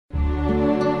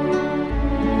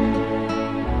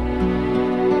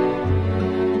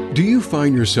Do you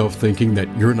find yourself thinking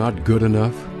that you're not good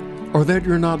enough or that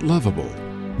you're not lovable?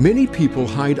 Many people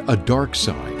hide a dark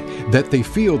side that they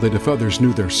feel that if others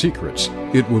knew their secrets,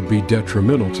 it would be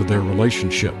detrimental to their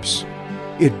relationships.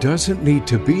 It doesn't need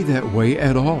to be that way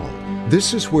at all.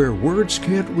 This is where words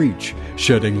can't reach,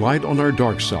 shedding light on our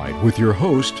dark side with your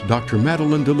host, Dr.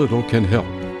 Madeline DeLittle, can help.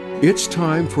 It's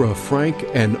time for a frank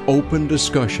and open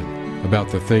discussion about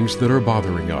the things that are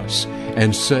bothering us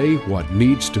and say what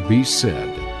needs to be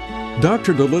said.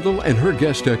 Dr. DeLittle and her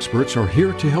guest experts are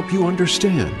here to help you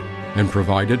understand and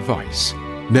provide advice.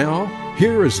 Now,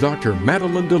 here is Dr.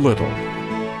 Madeline DeLittle.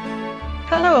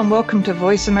 Hello and welcome to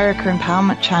Voice America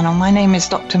Empowerment Channel. My name is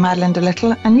Dr. Madeline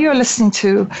DeLittle and you're listening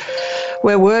to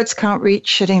Where Words Can't Reach,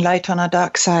 Shedding Light on Our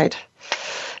Dark Side.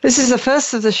 This is the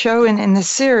first of the show in this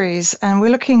series, and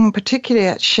we're looking particularly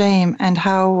at shame and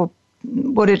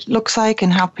what it looks like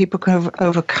and how people can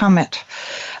overcome it.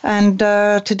 And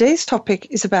today's topic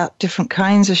is about different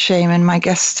kinds of shame, and my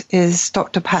guest is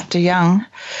Dr. Pat DeYoung.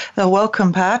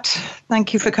 Welcome, Pat.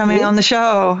 Thank you for coming on the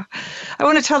show. I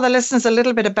want to tell the listeners a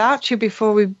little bit about you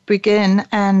before we begin.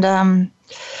 And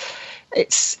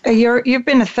you've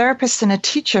been a therapist and a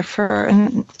teacher for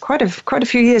quite a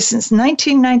few years, since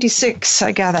 1996,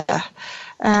 I gather,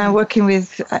 working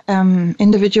with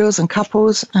individuals and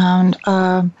couples, and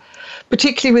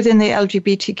particularly within the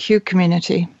LGBTQ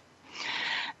community.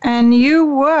 And you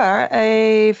were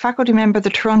a faculty member of the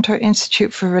Toronto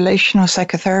Institute for Relational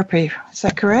Psychotherapy. Is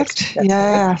that correct?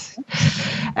 Yes.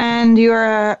 And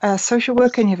you're a social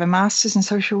worker, and you have a master's in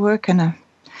social work, and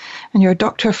you're a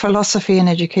doctor of philosophy and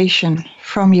education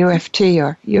from UFT,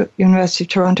 or University of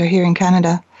Toronto here in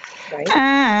Canada. Right.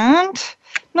 And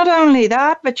not only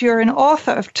that, but you're an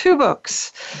author of 2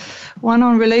 books, one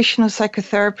on relational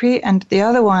psychotherapy and the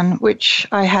other one, which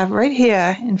I have right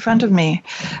here in front of me.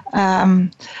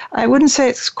 I wouldn't say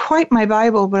it's quite my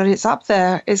Bible, but it's up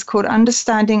there. It's called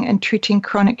Understanding and Treating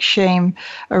Chronic Shame,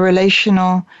 a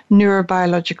Relational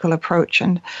Neurobiological Approach.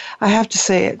 And I have to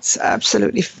say it's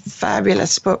absolutely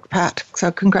fabulous book, Pat.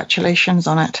 So congratulations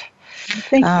on it.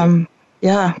 Thank you.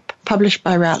 Yeah, published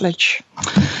by Routledge.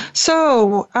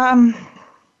 So,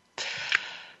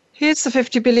 here's the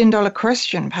 $50 billion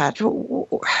question, Pat. You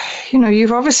know,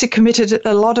 you've obviously committed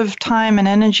a lot of time and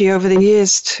energy over the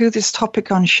years to this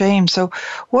topic on shame. So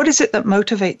what is it that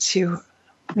motivates you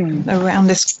around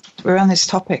this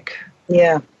topic?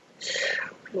 Yeah.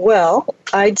 Well,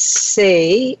 I'd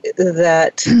say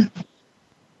that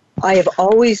I have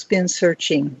always been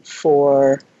searching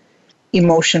for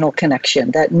emotional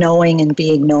connection, that knowing and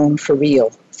being known for real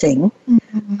thing.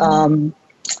 Mm-hmm.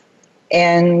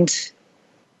 And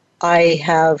I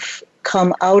have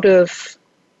come out of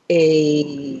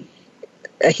a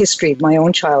history of my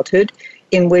own childhood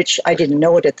in which I didn't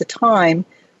know it at the time,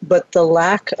 but the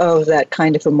lack of that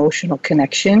kind of emotional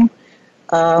connection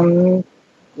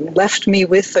left me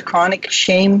with a chronic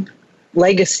shame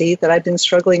legacy that I've been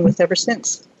struggling with ever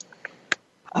since.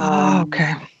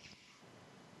 Okay.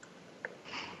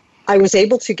 I was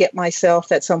able to get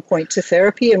myself at some point to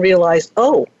therapy and realize,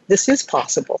 this is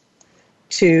possible,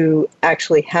 to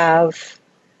actually have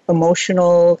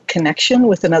emotional connection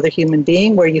with another human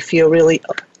being where you feel really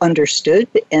understood,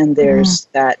 and there's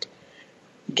that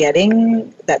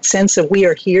getting, that sense of we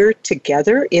are here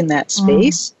together in that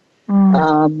space.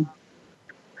 And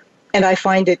I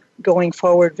find it going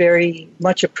forward very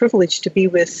much a privilege to be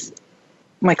with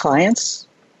my clients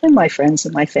and my friends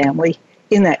and my family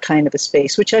in that kind of a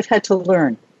space, which I've had to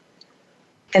learn.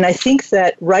 And I think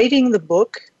that writing the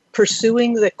book,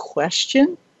 pursuing the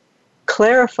question,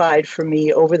 clarified for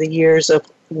me over the years of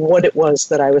what it was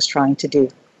that I was trying to do.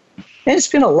 And it's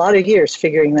been a lot of years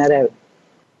figuring that out.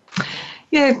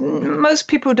 Yeah, most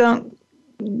people don't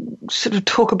sort of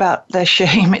talk about their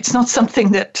shame. It's not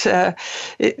something that's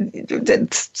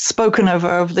spoken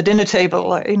over the dinner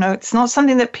table. You know, it's not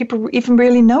something that people even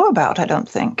really know about, I don't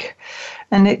think.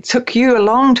 And it took you a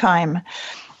long time.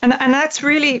 And that's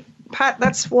really, Pat,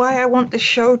 that's why I want the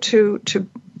show to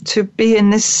be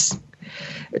in this,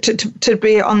 to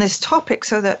be on this topic,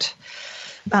 so that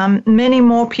many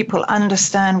more people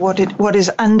understand what is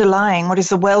underlying, what is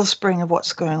the wellspring of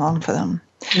what's going on for them.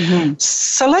 Mm-hmm.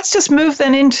 So let's just move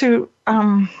then into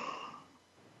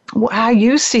how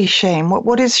you see shame.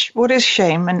 What is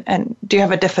shame, and do you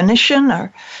have a definition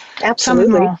or?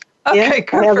 Absolutely. Okay,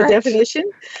 I have a definition.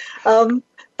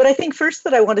 But I think first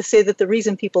that I want to say that the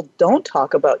reason people don't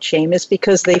talk about shame is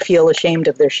because they feel ashamed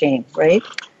of their shame, right?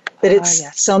 That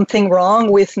it's something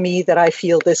wrong with me, that I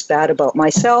feel this bad about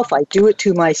myself. I do it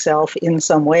to myself in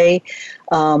some way.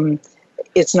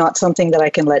 It's not something that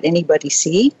I can let anybody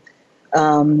see.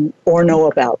 or know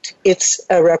about. It's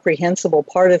a reprehensible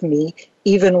part of me,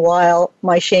 even while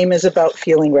my shame is about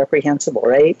feeling reprehensible,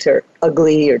 right? Or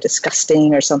ugly or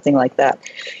disgusting or something like that.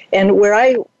 And where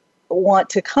I want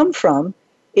to come from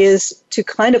is to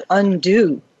kind of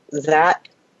undo that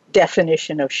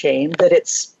definition of shame,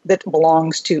 that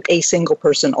belongs to a single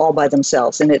person all by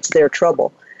themselves and it's their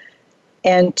trouble,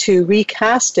 and to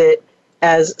recast it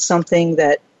as something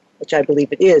that, which I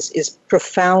believe it is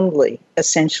profoundly,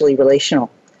 essentially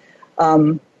relational.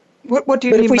 What do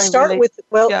you mean if we by start with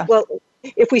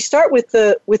if we start with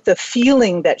the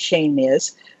feeling that shame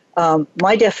is,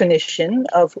 my definition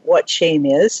of what shame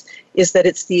is that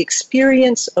it's the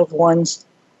experience of one's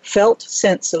felt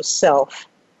sense of self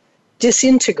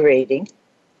disintegrating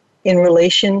in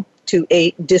relation to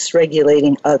a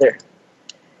dysregulating other.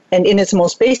 And in its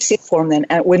most basic form, then,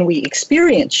 when we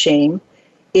experience shame,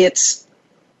 it's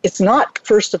not,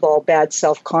 first of all, bad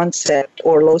self-concept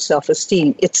or low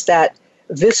self-esteem. It's that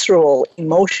visceral,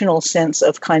 emotional sense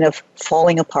of kind of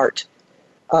falling apart,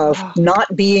 of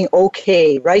not being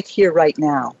okay right here, right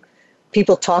now.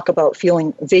 People talk about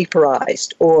feeling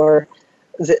vaporized, or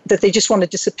that they just want to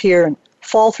disappear and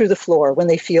fall through the floor when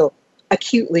they feel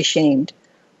acutely shamed,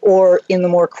 or in the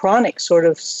more chronic sort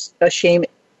of shame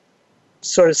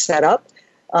sort of setup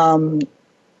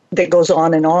that goes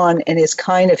on and is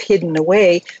kind of hidden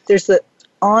away. There's the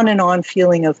on and on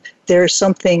feeling of there's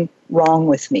something wrong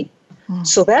with me.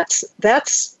 So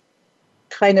that's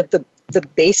kind of the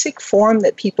basic form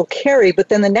that people carry. But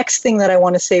then the next thing that I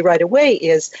want to say right away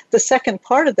is the second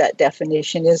part of that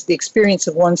definition is the experience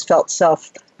of one's felt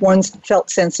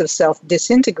sense of self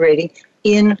disintegrating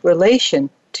in relation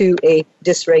to a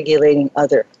dysregulating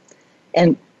other.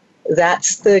 And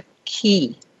that's the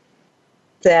key,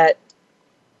 that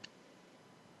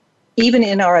even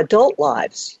in our adult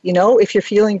lives, if you're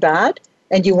feeling bad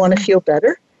and you want to feel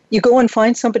better, you go and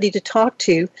find somebody to talk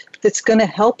to that's going to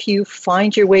help you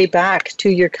find your way back to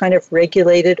your kind of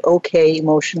regulated, okay,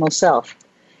 emotional self.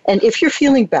 And if you're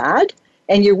feeling bad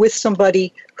and you're with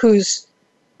somebody who's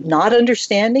not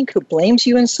understanding, who blames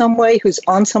you in some way, who's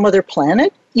on some other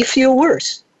planet, you feel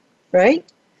worse, right?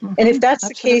 Mm-hmm. And if that's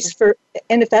the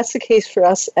case for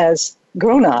us as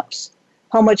grown-ups,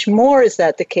 how much more is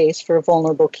that the case for a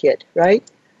vulnerable kid, right?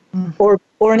 Or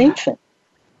an infant?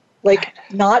 Like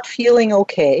not feeling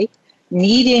okay,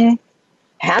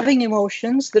 having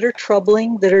emotions that are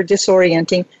troubling, that are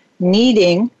disorienting,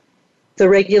 needing the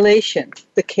regulation,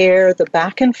 the care, the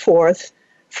back and forth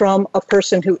from a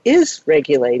person who is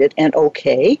regulated and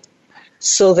okay,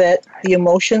 so that the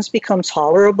emotions become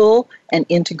tolerable and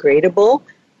integratable,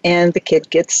 and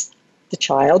the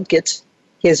child gets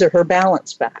his or her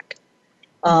balance back.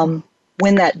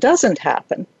 When that doesn't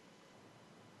happen,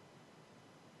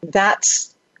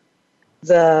 that's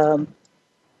the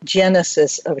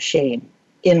genesis of shame,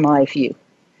 in my view.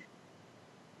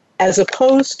 As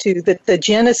opposed to the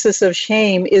genesis of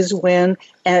shame is when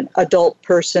an adult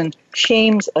person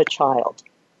shames a child.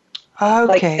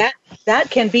 Okay. Like that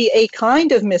can be a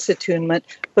kind of misattunement,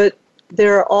 but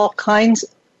there are all kinds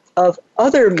of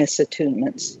other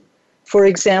misattunements. For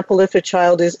example, if a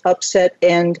child is upset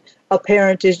and a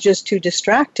parent is just too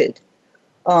distracted,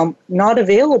 not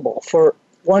available for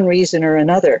one reason or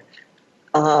another,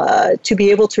 to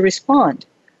be able to respond,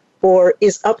 or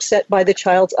is upset by the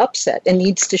child's upset and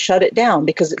needs to shut it down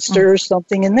because it stirs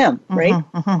something in them, right?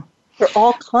 For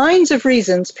all kinds of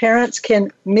reasons, parents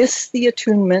can miss the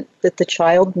attunement that the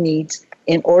child needs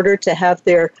in order to have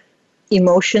their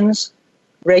emotions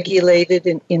regulated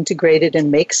and integrated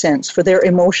and make sense, for their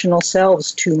emotional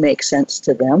selves to make sense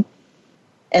to them.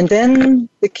 And then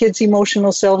the kids'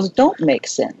 emotional selves don't make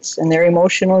sense, and their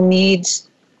emotional needs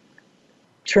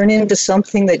turn into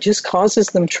something that just causes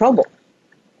them trouble.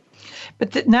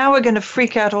 But now we're going to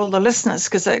freak out all the listeners,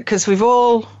 because we've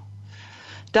all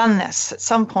done this. At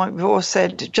some point, we've all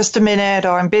said, just a minute,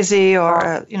 or I'm busy,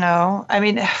 or, I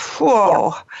mean,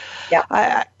 whoa.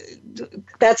 Yeah.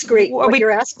 That's great. What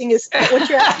you're asking is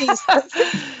because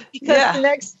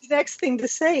the next thing to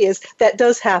say is that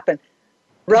does happen.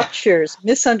 Ruptures,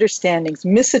 misunderstandings,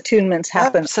 misattunements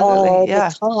happen all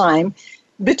the time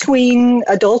between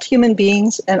adult human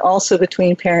beings and also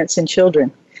between parents and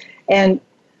children. And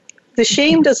the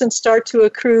shame doesn't start to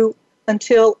accrue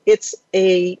until it's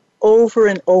a over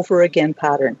and over again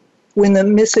pattern, when the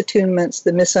misattunements,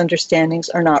 the misunderstandings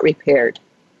are not repaired.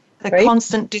 The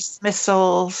constant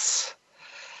dismissals,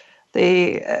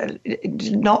 the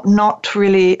not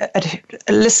really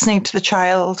listening to the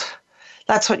child.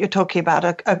 That's what you're talking about,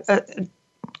 a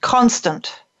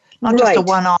constant, not just a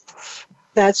one-off.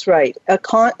 That's right.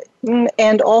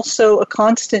 And also a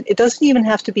constant, it doesn't even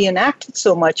have to be enacted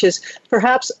so much as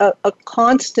perhaps a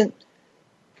constant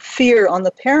fear on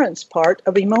the parent's part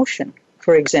of emotion,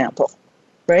 for example,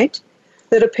 right?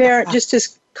 That a parent just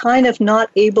is kind of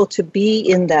not able to be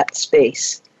in that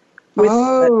space with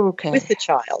the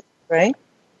child, right?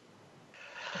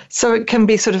 So it can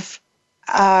be sort of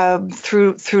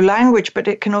through language, but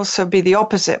it can also be the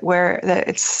opposite, where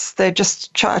a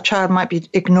child might be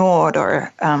ignored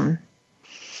or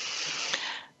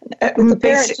the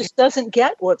parent just doesn't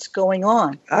get what's going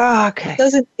on. Oh, okay.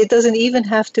 It doesn't even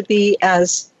have to be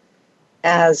as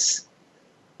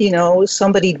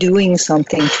somebody doing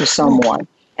something to someone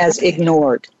as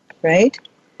ignored, right?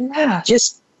 Yeah.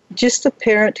 Just a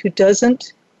parent who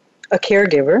doesn't, a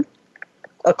caregiver,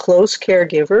 a close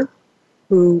caregiver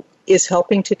who is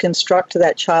helping to construct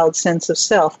that child's sense of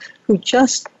self, who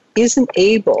just isn't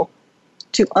able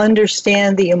to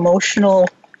understand the emotional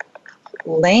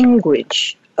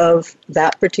language of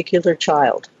that particular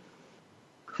child,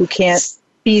 who can't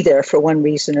be there for one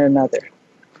reason or another.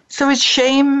 So is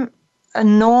shame a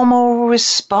normal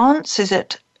response? Is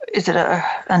it a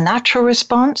natural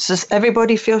response? Does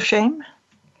everybody feel shame?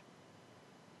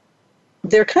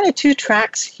 There are kind of two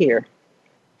tracks here.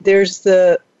 There's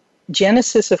the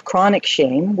genesis of chronic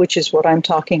shame, which is what I'm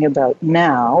talking about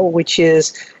now, which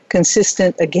is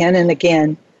consistent again and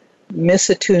again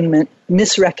misattunement,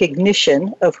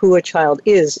 misrecognition of who a child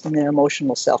is in their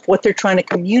emotional self, what they're trying to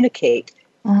communicate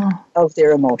of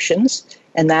their emotions,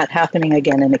 and that happening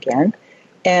again and again.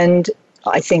 And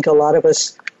I think a lot of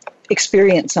us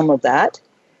experience some of that.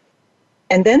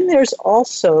 And then there's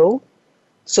also,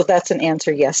 so that's an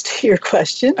answer yes to your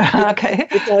question. Okay.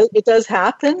 It does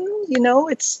happen,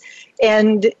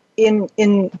 and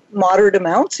in moderate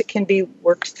amounts it can be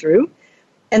worked through.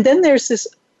 And then there's this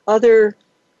other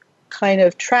kind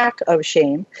of track of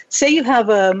shame. Say you have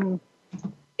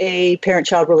a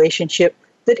parent-child relationship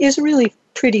that is really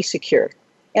pretty secure.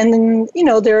 And then,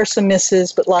 there are some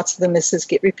misses, but lots of the misses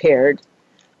get repaired.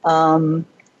 And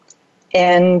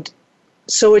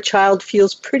so a child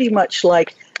feels pretty much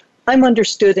like, I'm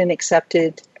understood and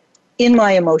accepted in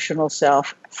my emotional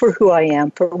self for who I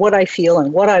am, for what I feel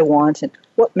and what I want and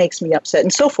what makes me upset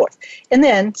and so forth. And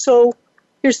then, so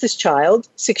here's this child,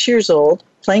 6 years old,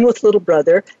 playing with little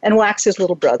brother and whacks his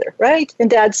little brother, right? And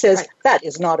dad says, right, that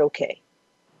is not okay.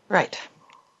 Right.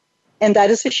 And that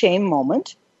is a shame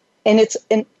moment. And it's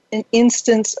an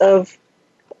instance of,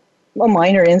 a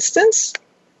minor instance,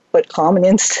 but common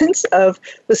instance of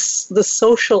the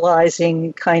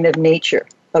socializing kind of nature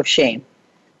of shame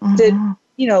that,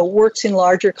 works in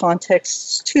larger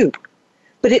contexts too.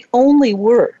 But it only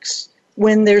works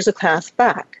when there's a path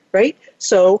back, right?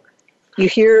 So I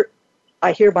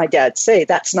hear my dad say,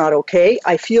 that's not okay.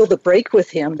 I feel the break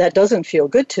with him. That doesn't feel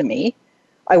good to me.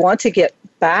 I want to get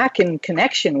back in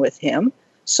connection with him.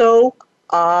 So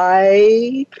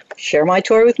I share my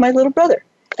toy with my little brother.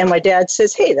 And my dad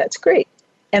says, hey, that's great.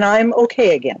 And I'm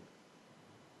okay again.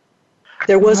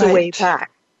 There was a way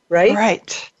back, right?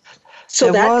 Right.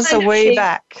 So there was a way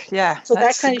back. Yeah. So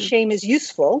that kind of shame is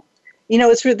useful.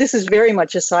 This is very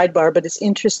much a sidebar, but it's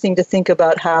interesting to think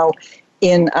about how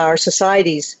in our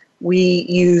societies we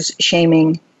use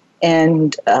shaming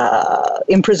and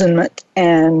imprisonment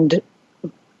and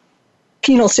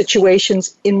penal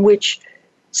situations in which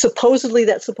supposedly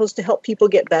that's supposed to help people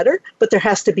get better, but there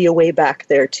has to be a way back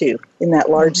there too in that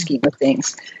large scheme of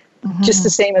things. Mm-hmm. Just the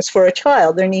same as for a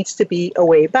child, there needs to be a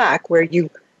way back where you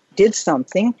did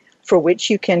something for which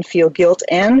you can feel guilt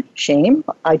and shame.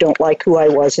 I don't like who I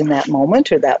was in that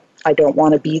moment, or that I don't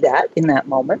want to be that in that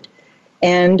moment.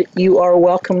 And you are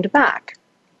welcomed back.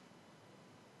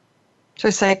 So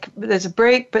it's like there's a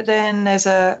break, but then there's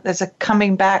a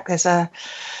coming back. There's a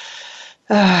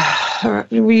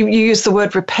you use the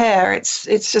word repair. It's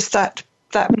just that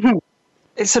mm-hmm.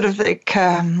 It's sort of like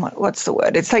what's the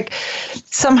word? It's like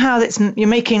somehow you're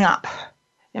making up.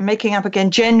 You're making up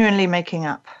again, genuinely making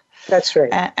up. That's right.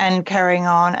 And carrying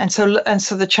on, and so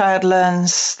the child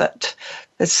learns that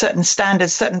there's certain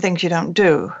standards, certain things you don't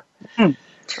do. Mm.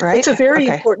 Right? It's a very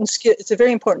important skill. It's a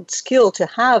very important skill to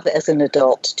have as an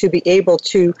adult, to be able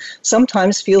to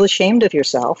sometimes feel ashamed of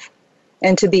yourself,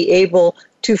 and to be able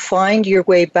to find your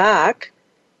way back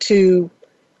to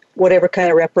whatever kind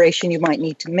of reparation you might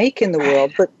need to make in the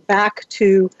world, but back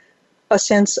to a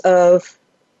sense of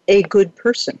a good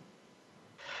person.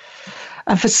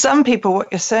 And for some people,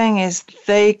 what you're saying is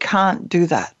they can't do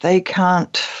that. They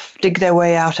can't dig their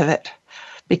way out of it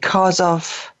because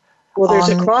of... Well, there's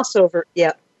a crossover.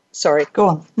 Yeah, sorry. Go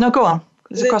on. No, go on.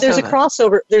 There's a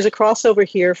crossover. There's a crossover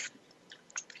here.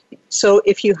 So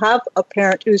if you have a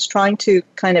parent who's trying to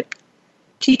kind of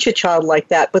teach a child like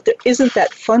that, but there isn't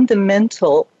that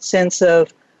fundamental sense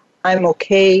of, I'm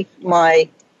okay, my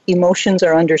emotions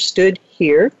are understood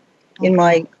here in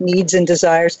my needs and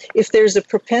desires. If there's a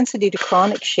propensity to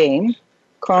chronic shame,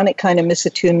 chronic kind of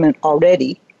misattunement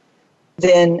already,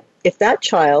 then if that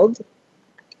child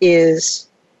is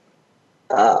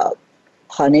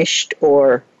punished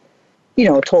or,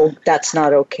 told that's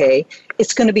not okay,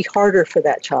 it's going to be harder for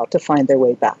that child to find their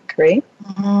way back, right?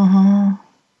 Mm-hmm.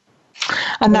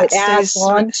 And that adds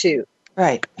on to.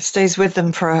 Right. It stays with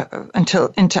them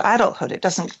until into adulthood. It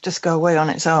doesn't just go away on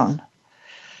its own.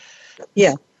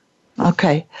 Yeah.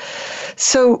 Okay.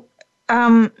 So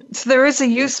there is a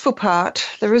useful part.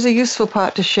 There is a useful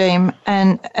part to shame,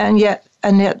 and yet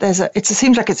it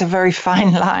seems like it's a very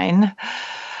fine line.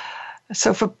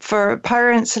 So for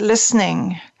parents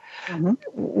listening, mm-hmm.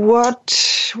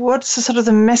 what's the sort of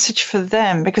the message for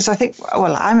them? Because I think,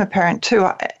 well, I'm a parent too.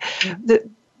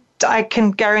 I can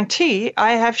guarantee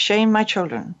I have shamed my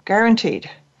children. Guaranteed.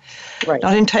 Right.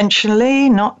 Not intentionally,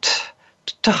 not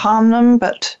to harm them,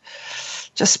 but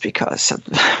just because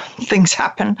things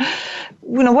happen.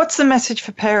 What's the message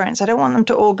for parents? I don't want them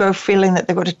to all go feeling that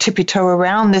they've got to tippy-toe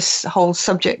around this whole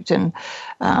subject and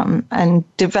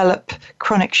develop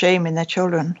chronic shame in their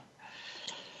children.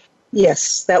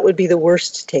 Yes, that would be the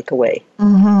worst takeaway.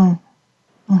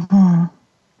 Mm-hmm. Mm-hmm.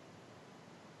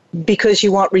 Because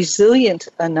you want resilient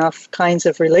enough kinds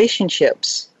of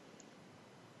relationships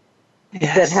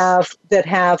yes. that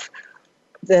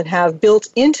have built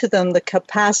into them the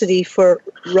capacity for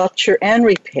rupture and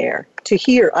repair. To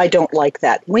hear, I don't like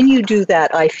that. When you do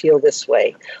that, I feel this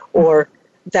way, or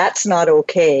that's not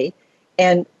okay,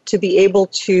 and to be able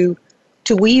to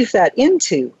weave that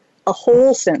into a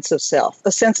whole sense of self,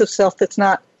 a sense of self that's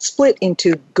not split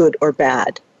into good or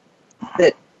bad.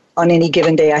 That on any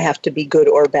given day I have to be good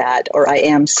or bad, or I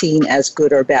am seen as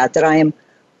good or bad, that I am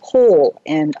whole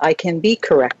and I can be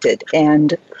corrected.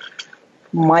 And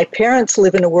my parents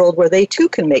live in a world where they too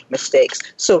can make mistakes.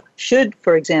 So should,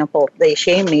 for example, they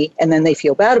shame me and then they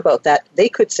feel bad about that, they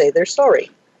could say they're sorry,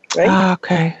 right?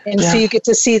 Okay. And so you get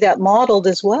to see that modeled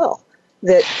as well,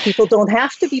 that people don't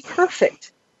have to be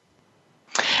perfect.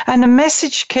 And the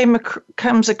message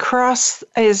comes across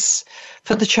is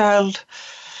for the child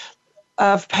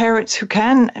of parents who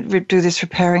can do this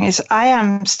repairing is, I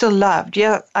am still loved.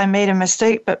 Yeah, I made a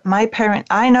mistake, but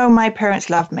I know my parents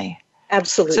love me.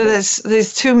 Absolutely. So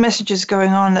there's two messages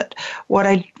going on, that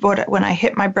when I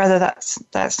hit my brother,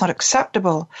 that's not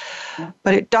acceptable,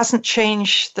 but it doesn't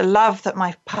change the love that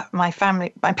my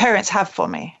parents have for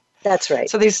me. That's right.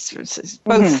 So these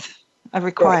both are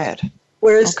required. Right.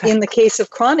 Whereas in the case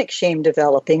of chronic shame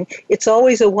developing, it's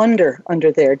always a wonder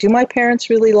under there. Do my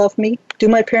parents really love me? Do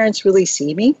my parents really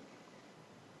see me?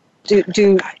 Do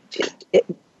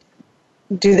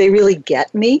they really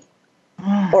get me?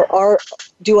 Or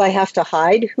do I have to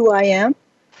hide who I am?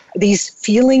 These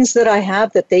feelings that I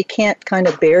have that they can't kind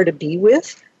of bear to be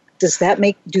with, do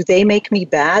they make me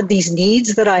bad? These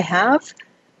needs that I have,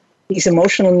 these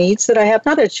emotional needs that I have,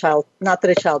 not that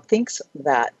a child thinks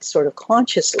that sort of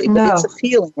consciously, but it's a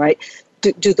feeling, right?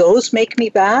 Do those make me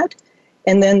bad?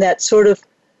 And then that sort of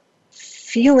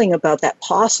feeling about that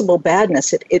possible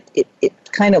badness, it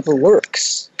kind of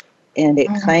lurks, and it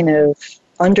kind of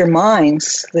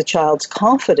undermines the child's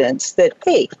confidence that,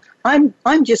 hey, I'm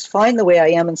just fine the way I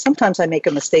am, and sometimes I make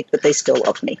a mistake, but they still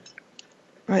love me.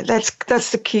 Right, that's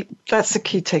the key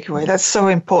takeaway. That's so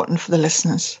important for the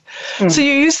listeners. So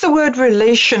you used the word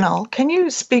relational. Can you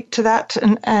speak to that?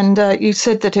 And you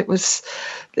said that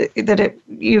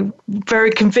you're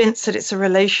very convinced that it's a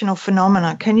relational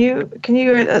phenomenon. Can you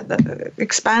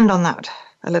expand on that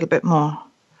a little bit more?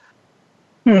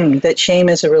 That shame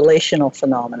is a relational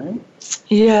phenomenon.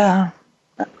 Yeah.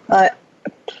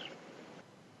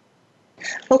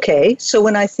 Okay, so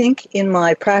when I think in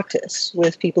my practice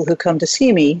with people who come to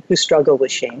see me who struggle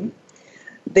with shame,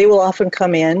 they will often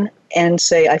come in and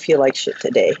say, I feel like shit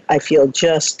today. I feel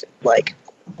just like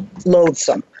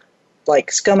loathsome,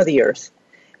 like scum of the earth.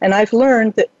 And I've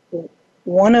learned that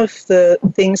one of the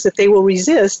things that they will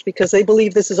resist, because they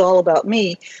believe this is all about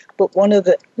me, but one of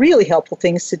the really helpful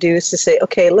things to do is to say,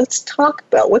 okay, let's talk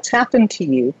about what's happened to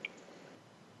you,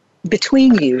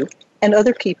 between you and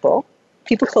other people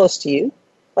close to you,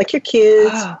 like your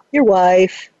kids, your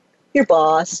wife, your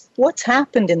boss. What's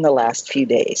happened in the last few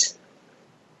days?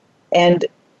 And,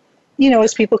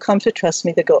 as people come to trust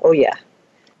me, they go, oh, yeah.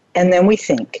 And then we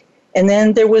think. And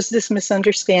then there was this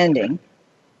misunderstanding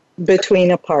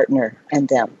between a partner and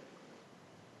them.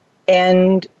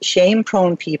 And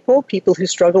shame-prone people who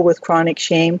struggle with chronic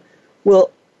shame,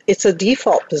 it's a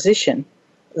default position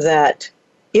that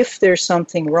if there's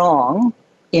something wrong,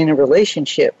 in a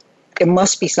relationship, it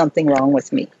must be something wrong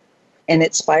with me. And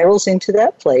it spirals into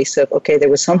that place of, okay, there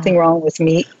was something wrong with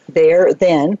me there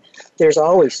then. There's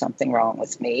always something wrong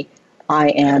with me. I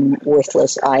am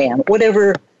worthless. I am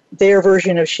whatever their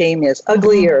version of shame is,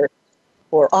 ugly or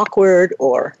awkward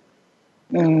or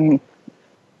very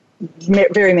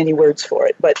many words for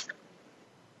it. But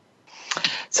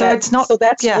so it's not. So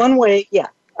that's one way. Yeah,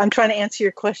 I'm trying to answer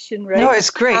your question, right? No, it's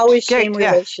great. How is shame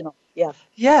relational? Yeah.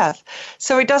 Yeah.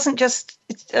 So it doesn't just,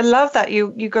 I love that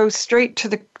you go straight to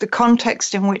the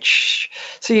context in which,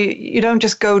 so you don't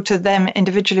just go to them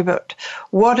individually, but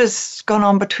what has gone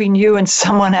on between you and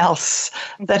someone else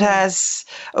that has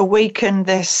awakened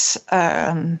this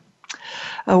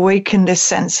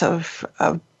sense of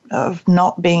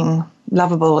not being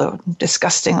lovable or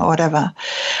disgusting or whatever.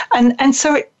 And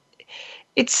so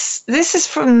this is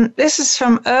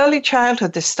from early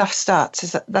childhood. This stuff starts.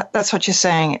 Is that's what you're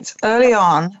saying? It's early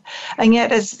on, and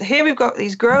yet here we've got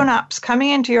these grown-ups coming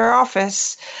into your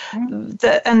office, and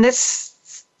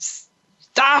this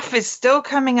stuff is still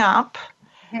coming up,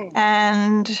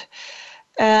 and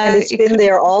it's been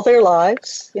there all their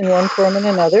lives in one form and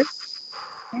another,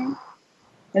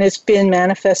 and it's been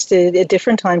manifested at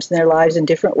different times in their lives in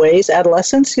different ways.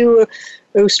 Adolescents who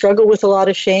struggle with a lot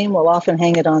of shame will often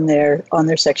hang it on their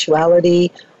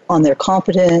sexuality, on their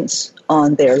competence,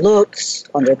 on their looks,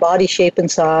 on their body shape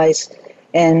and size.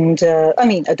 And I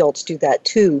mean, adults do that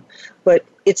too. But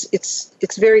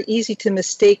it's very easy to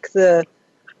mistake the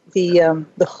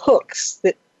hooks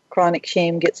that chronic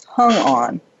shame gets hung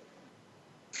on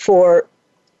for.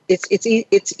 It's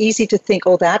easy to think,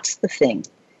 oh, that's the thing.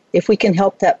 If we can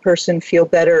help that person feel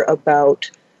better about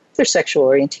their sexual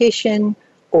orientation,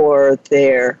 or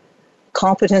their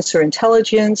competence or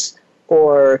intelligence,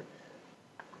 or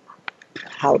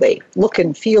how they look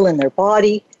and feel in their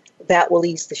body, that will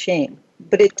ease the shame.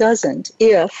 But it doesn't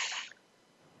if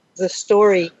the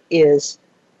story is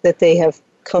that they have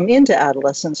come into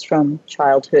adolescence from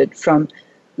childhood, from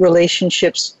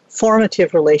relationships,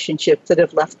 formative relationships that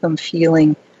have left them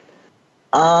feeling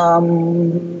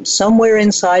somewhere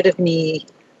inside of me,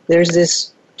 there's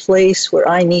this place where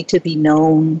I need to be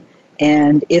known,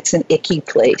 and it's an icky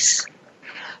place.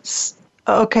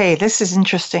 Okay, this is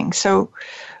interesting. So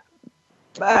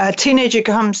a teenager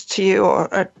comes to you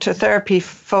or to therapy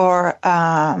for,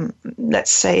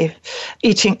 let's say,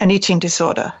 an eating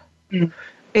disorder.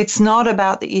 It's not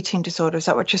about the eating disorder. Is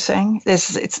that what you're saying? There's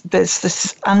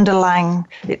this underlying,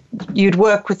 you'd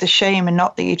work with the shame and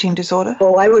not the eating disorder?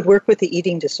 Oh, I would work with the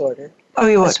eating disorder. Oh,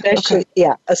 you would? Especially,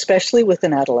 yeah, especially with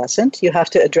an adolescent. You have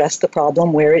to address the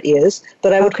problem where it is.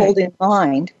 But I would hold in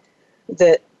mind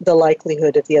the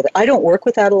likelihood of the other. I don't work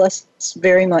with adolescents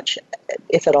very much,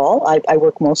 if at all. I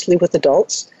work mostly with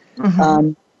adults.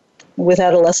 With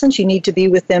adolescents, you need to be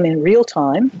with them in real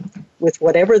time with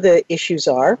whatever the issues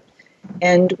are.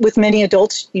 And with many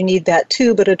adults, you need that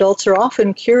too, but adults are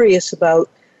often curious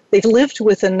about, they've lived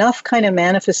with enough kind of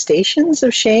manifestations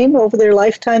of shame over their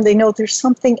lifetime, they know there's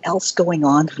something else going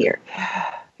on here.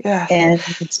 Yeah. And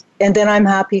then I'm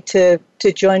happy to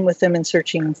join with them in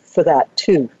searching for that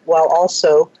too, while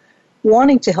also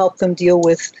wanting to help them deal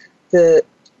with the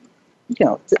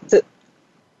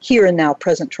here and now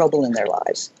present trouble in their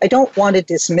lives. I don't want to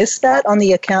dismiss that on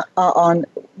the account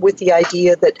with the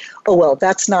idea that, oh well,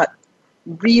 that's not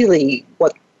really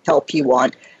what help you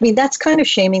want. I mean, that's kind of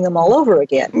shaming them all over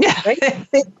again, right?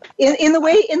 in the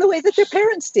way that their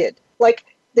parents did. Like,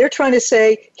 they're trying to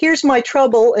say, here's my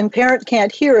trouble, and parent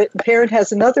can't hear it, and parent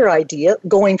has another idea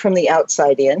going from the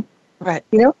outside in. Right.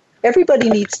 You know, everybody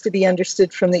needs to be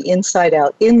understood from the inside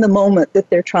out in the moment that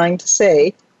they're trying to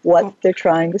say what they're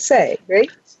trying to say, right?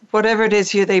 Whatever it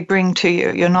is they bring to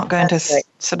you, you're not going That's to right.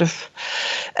 sort of...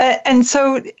 and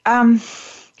so...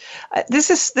 This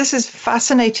is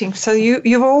fascinating. So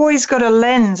you've always got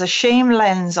a shame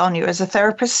lens on you as a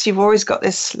therapist. You've always got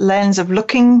this lens of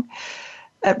looking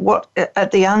at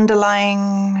the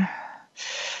underlying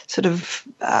sort of.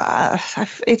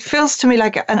 It feels to me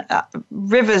like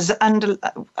rivers under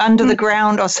the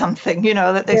ground or something. You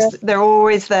know, that they're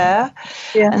always there.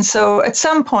 Yeah. And so at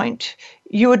some point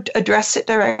you would address it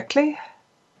directly.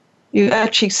 You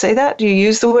actually say that. Do you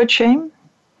use the word shame?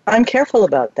 I'm careful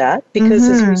about that because,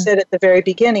 as we said at the very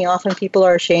beginning, often people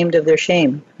are ashamed of their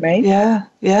shame, right? Yeah.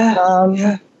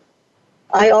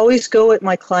 I always go at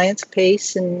my client's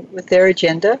pace and with their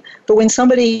agenda, but when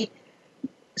somebody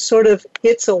sort of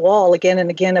hits a wall again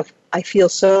and again of, I feel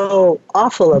so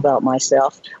awful about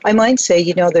myself, I might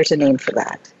say, there's a name for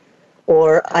that.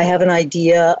 Or I have an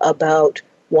idea about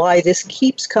why this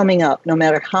keeps coming up, no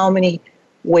matter how many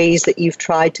ways that you've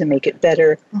tried to make it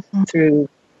better through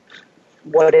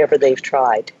whatever they've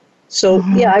tried. So,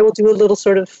 yeah, I will do a little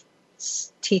sort of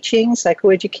teaching,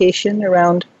 psychoeducation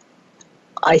around,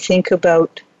 I think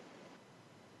about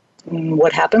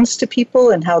what happens to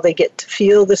people and how they get to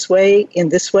feel this way,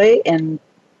 and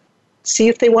see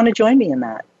if they want to join me in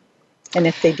that. And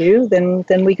if they do,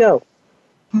 then we go.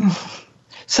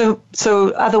 So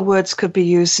other words could be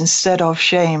used instead of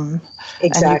shame.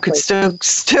 Exactly. And you could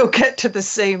still get to the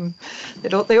same.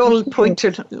 They all point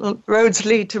to roads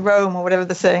lead to Rome, or whatever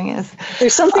the saying is.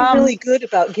 There's something really good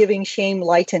about giving shame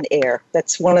light and air.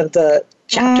 That's one of the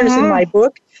chapters in my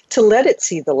book, to let it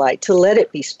see the light, to let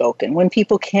it be spoken, when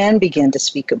people can begin to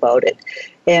speak about it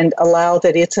and allow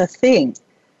that it's a thing,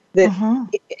 that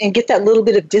and get that little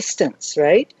bit of distance,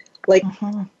 right? Like,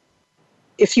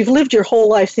 if you've lived your whole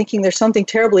life thinking there's something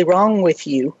terribly wrong with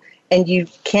you and you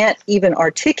can't even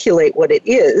articulate what it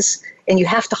is and you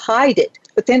have to hide it,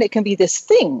 but then it can be this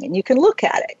thing and you can look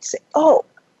at it and say, oh,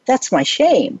 that's my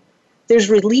shame. There's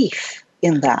relief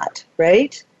in that,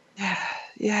 right?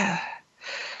 Yeah.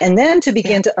 And then to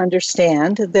begin to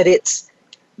understand that it's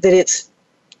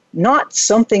not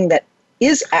something that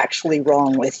is actually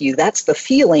wrong with you. That's the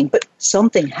feeling, but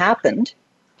something happened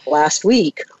last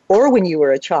week or when you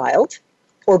were a child,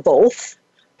 or both,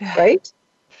 right?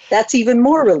 That's even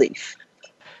more relief.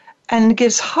 And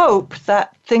gives hope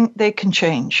that they can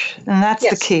change. And that's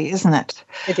the key, isn't it?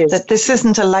 It is. That this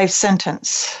isn't a life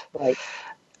sentence. Right.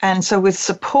 And so with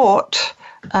support,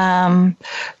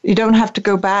 you don't have to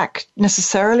go back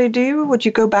necessarily, do you? Would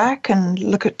you go back and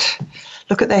look at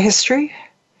their history?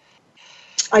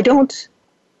 I don't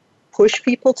push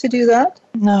people to do that.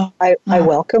 No. I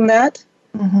welcome that.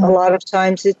 A lot of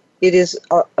times it is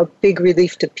a big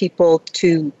relief to people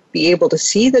to be able to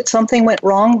see that something went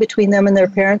wrong between them and their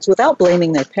parents without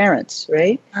blaming their parents,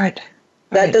 right? Right.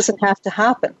 That doesn't have to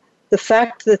happen. The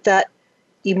fact that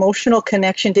emotional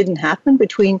connection didn't happen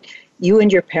between you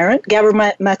and your parent.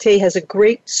 Gabor Mate has a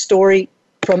great story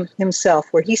from himself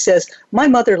where he says, my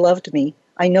mother loved me.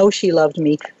 I know she loved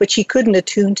me, but she couldn't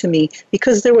attune to me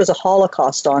because there was a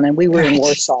Holocaust on and we were in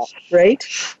Warsaw, right?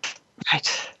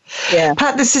 Right. Yeah.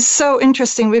 Pat, this is so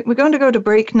interesting. We're going to go to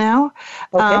break now,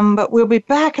 but we'll be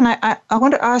back. And I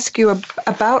want to ask you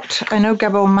about, I know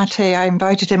Gabor Mate, I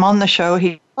invited him on the show.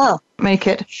 He won't make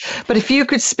it. But if you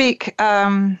could speak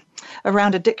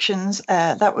around addictions,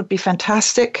 that would be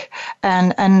fantastic.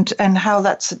 And how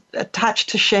that's attached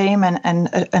to shame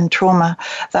and trauma,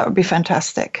 that would be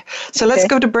fantastic. So let's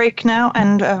go to break now,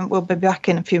 and we'll be back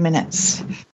in a few minutes.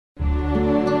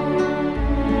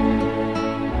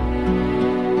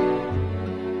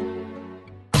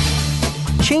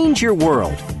 Change your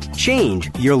world. Change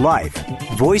your life.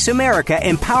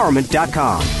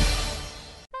 VoiceAmericaEmpowerment.com.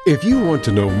 If you want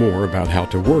to know more about how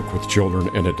to work with children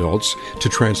and adults to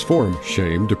transform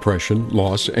shame, depression,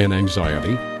 loss, and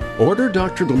anxiety, order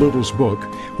Dr. DeLittle's book,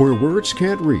 Where Words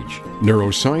Can't Reach,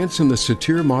 Neuroscience and the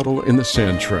Satir Model in the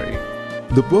Sand Tray.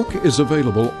 The book is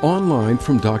available online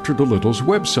from Dr. DeLittle's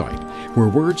website,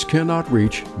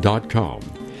 wherewordscannotreach.com.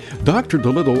 Dr.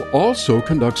 DeLittle also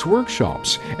conducts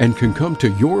workshops and can come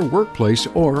to your workplace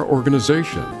or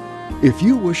organization. If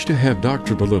you wish to have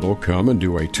Dr. DeLittle come and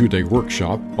do a 2-day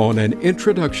workshop on an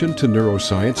introduction to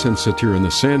neuroscience and Satir in the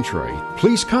Sand Tray,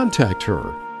 please contact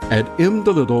her at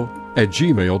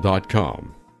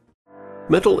mdelittle@gmail.com.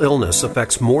 Mental illness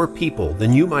affects more people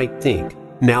than you might think.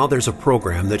 Now there's a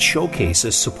program that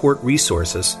showcases support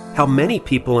resources, how many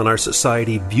people in our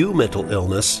society view mental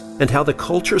illness, and how the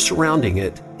culture surrounding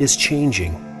it is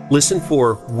changing. Listen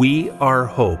for We Are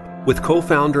Hope with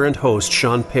co-founder and host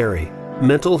Sean Perry.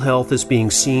 Mental health is being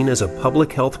seen as a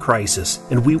public health crisis,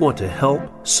 and we want to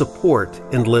help, support,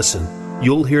 and listen.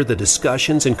 You'll hear the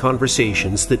discussions and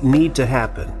conversations that need to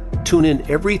happen. Tune in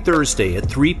every Thursday at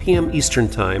 3 p.m. Eastern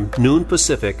Time, noon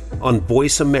Pacific, on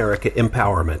Voice America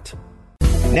Empowerment.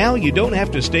 Now you don't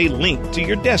have to stay linked to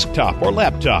your desktop or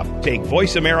laptop. Take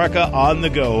Voice America on the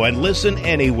go and listen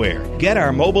anywhere. Get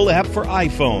our mobile app for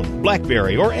iPhone,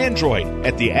 BlackBerry, or Android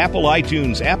at the Apple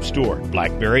iTunes App Store,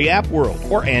 BlackBerry App World,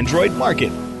 or Android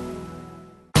Market.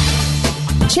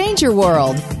 Change your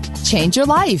world. Change your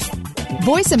life.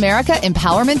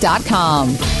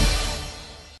 VoiceAmericaEmpowerment.com.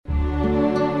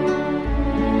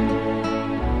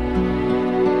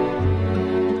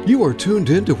 You are tuned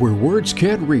in to Where Words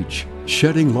Can't Reach,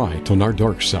 shedding light on our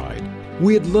dark side.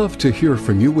 We'd love to hear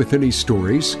from you with any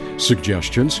stories,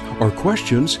 suggestions, or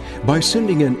questions by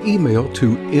sending an email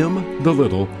to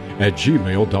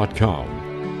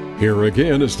mdelittle@gmail.com. Here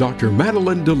again is Dr.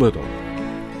 Madeline DeLittle.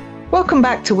 Welcome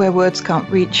back to Where Words Can't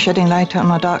Reach, shedding light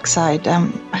on our dark side.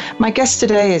 My guest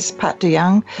today is Pat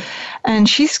DeYoung, and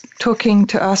she's talking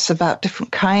to us about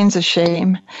different kinds of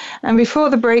shame. And before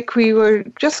the break, we were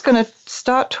just going to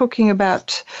start talking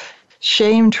about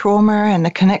shame, trauma, and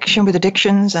the connection with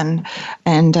addictions, and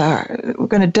we're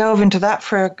going to delve into that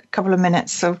for a couple of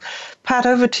minutes. So, Pat,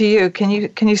 over to you. Can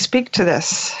you speak to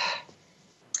this?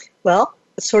 Well,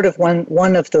 sort of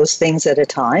one of those things at a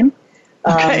time.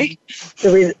 Okay.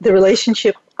 The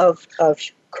relationship of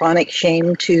chronic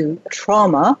shame to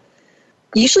trauma.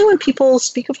 Usually when people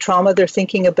speak of trauma, they're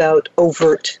thinking about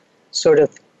overt sort of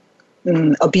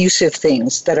abusive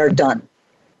things that are done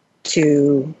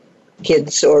to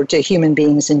kids or to human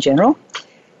beings in general.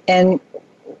 And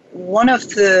one of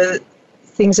the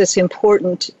things that's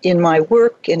important in my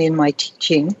work and in my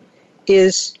teaching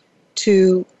is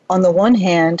to, on the one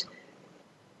hand,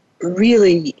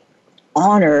 really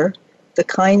honor the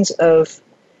kinds of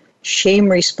shame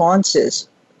responses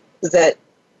that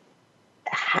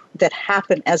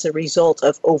happen as a result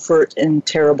of overt and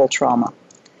terrible trauma.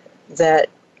 That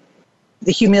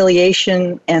the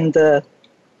humiliation and the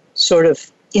sort of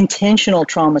intentional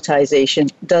traumatization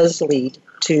does lead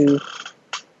to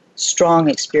strong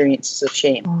experiences of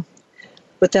shame.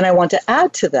 But then I want to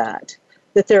add to that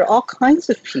there are all kinds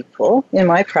of people in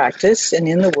my practice and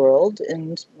in the world,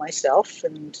 and myself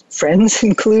and friends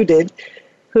included,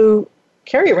 who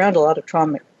carry around a lot of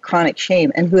chronic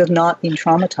shame and who have not been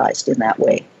traumatized in that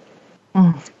way.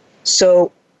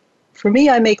 So for me,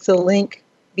 I make the link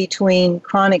between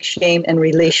chronic shame and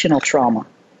relational trauma.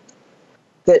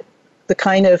 That the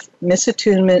kind of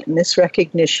misattunement,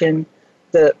 misrecognition,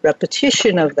 the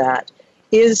repetition of that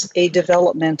is a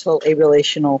developmental, a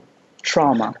relational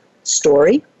trauma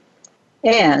story.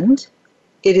 And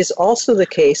it is also the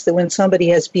case that when somebody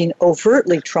has been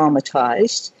overtly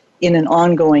traumatized in an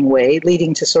ongoing way,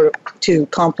 leading to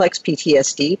complex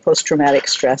PTSD, post-traumatic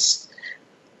stress,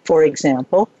 for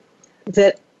example,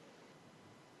 that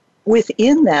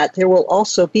within that there will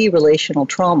also be relational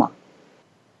trauma,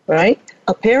 right?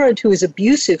 A parent who is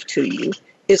abusive to you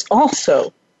is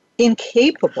also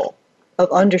incapable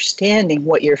of understanding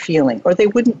what you're feeling, or they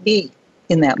wouldn't be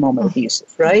in that moment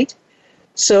abusive, right?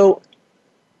 So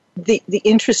the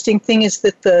interesting thing is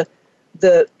that the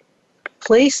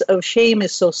place of shame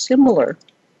is so similar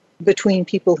between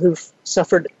people who've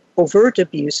suffered overt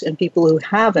abuse and people who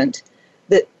haven't,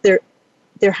 that there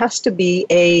has to be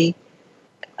a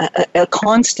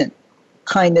constant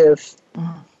kind of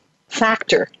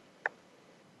factor.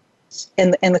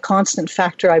 And the constant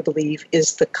factor, I believe,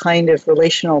 is the kind of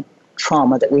relational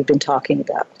trauma that we've been talking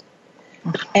about.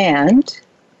 And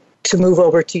to move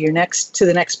over to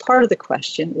the next part of the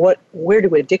question, where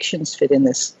do addictions fit in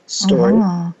this story?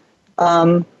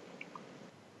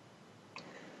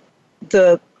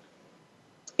 The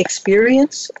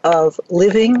experience of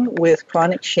living with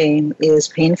chronic shame is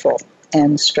painful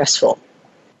and stressful.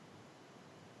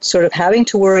 Sort of having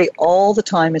to worry all the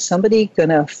time, is somebody going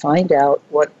to find out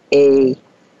what a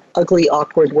ugly,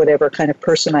 awkward, whatever kind of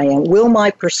person I am? Will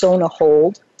my persona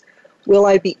hold? Will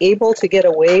I be able to get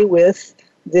away with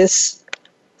this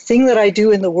thing that I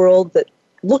do in the world that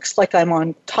looks like I'm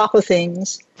on top of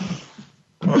things?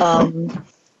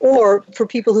 Or for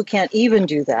people who can't even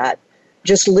do that,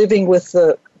 just living with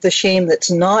the shame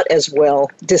that's not as well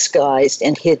disguised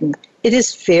and hidden. It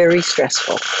is very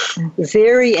stressful,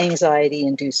 very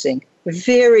anxiety-inducing,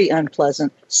 very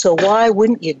unpleasant. So why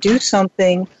wouldn't you do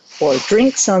something or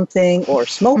drink something or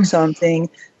smoke something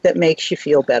that makes you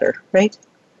feel better, right?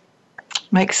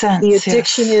 Makes sense.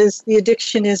 The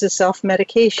addiction is a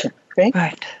self-medication, right?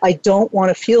 Right. I don't want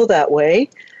to feel that way,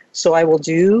 so I will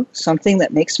do something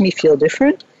that makes me feel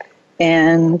different,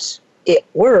 and it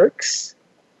works,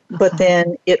 but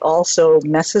then it also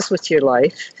messes with your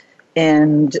life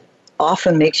and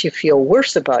often makes you feel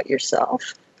worse about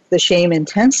yourself. The shame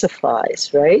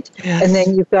intensifies, right? Yes. And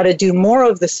then you've got to do more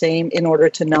of the same in order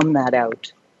to numb that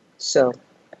out. So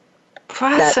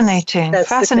fascinating. that's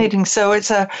fascinating. So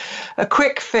it's a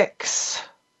quick fix.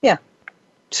 Yeah.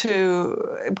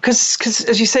 Because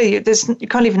as you say, you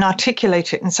can't even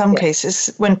articulate it in some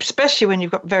cases, especially when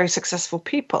you've got very successful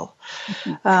people.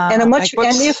 And a much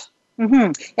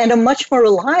more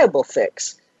reliable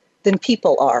fix than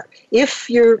people are. If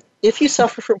you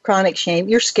suffer from chronic shame,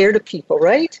 you're scared of people,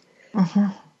 right? Mm-hmm.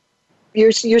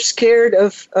 You're scared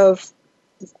of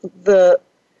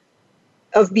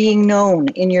being known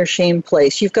in your shame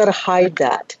place. You've got to hide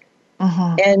that.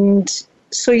 Mm-hmm. And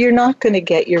so you're not going to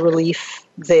get your relief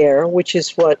there, which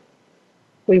is what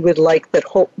we would hope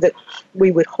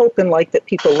and like that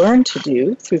people learn to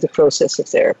do through the process of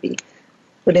therapy.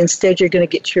 But instead you're going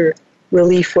to get your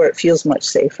relief where it feels much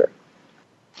safer,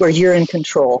 where you're in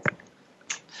control.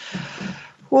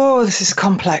 Whoa, this is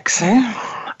complex, eh?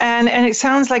 And it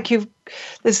sounds like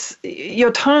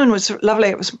your tone was lovely.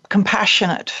 It was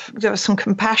compassionate. There was some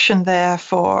compassion there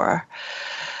for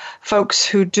folks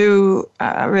who do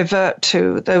revert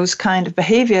to those kind of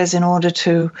behaviors in order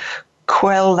to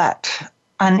quell that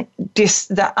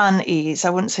the unease. I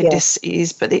wouldn't say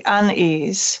dis-ease, but the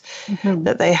unease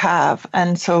that they have.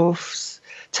 And so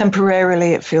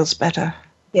temporarily it feels better.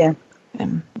 Yeah.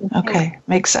 Okay,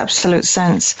 makes absolute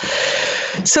sense.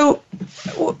 So,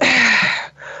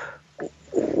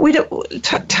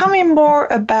 tell me more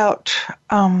about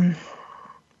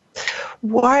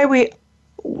why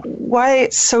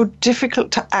it's so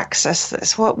difficult to access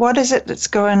this. What is it that's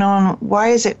going on?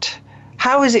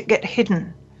 How is it get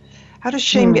hidden? How does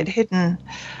shame get hidden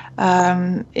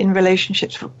in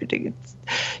relationships? It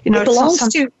belongs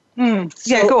to.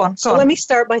 Go on. Let me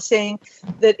start by saying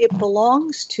that it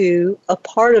belongs to a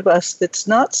part of us that's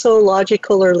not so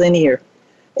logical or linear.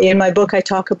 In my book, I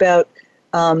talk about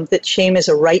that shame is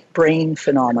a right brain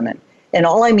phenomenon. And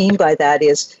all I mean by that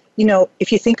is,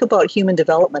 if you think about human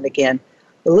development again,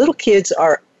 the little kids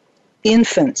are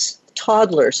infants,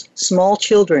 toddlers, small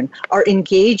children are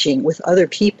engaging with other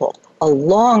people a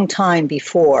long time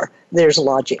before there's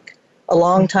logic. A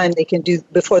long time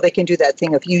before they can do that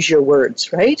thing of use your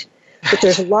words, right? But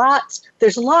there's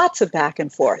lots of back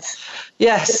and forth.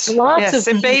 Yes, there's lots of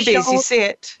in babies you see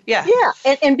it. Yeah,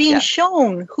 and being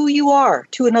shown who you are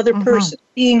to another person,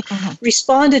 being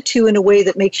responded to in a way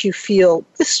that makes you feel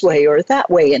this way or that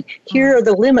way, and here are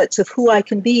the limits of who I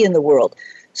can be in the world.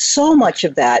 So much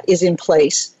of that is in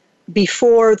place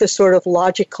before the sort of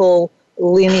logical,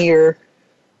 linear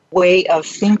way of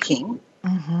thinking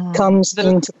comes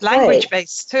into play. Language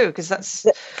based too, because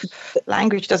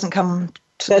language doesn't come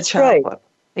to the child, right.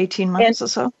 18 months or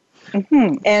so.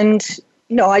 And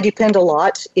I depend a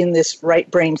lot in this right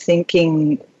brain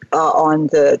thinking on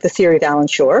the theory of Alan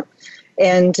Shore,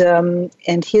 and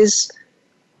his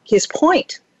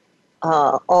point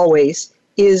always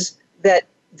is that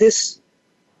this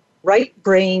right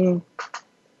brain,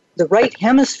 the right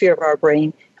hemisphere of our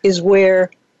brain, is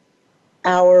where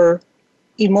our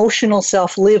emotional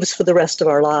self lives for the rest of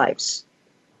our lives.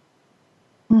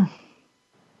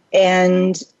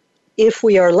 And if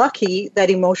we are lucky,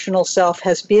 that emotional self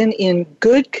has been in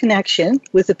good connection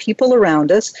with the people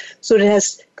around us, so it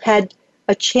has had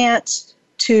a chance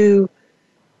to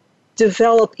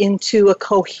develop into a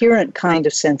coherent kind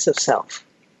of sense of self.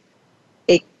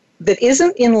 That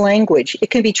isn't in language.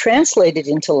 It can be translated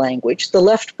into language. The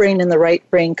left brain and the right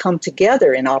brain come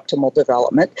together in optimal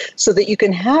development so that you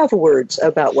can have words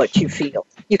about what you feel.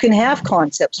 You can have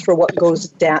concepts for what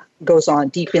goes on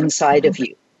deep inside of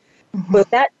you. But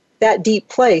that deep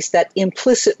place, that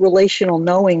implicit relational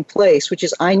knowing place, which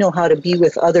is I know how to be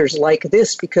with others like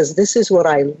this because this is what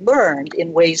I learned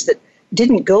in ways that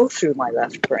didn't go through my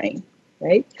left brain,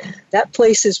 right? That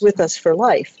place is with us for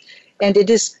life. And it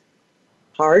is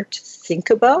hard to think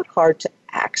about, hard to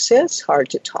access, hard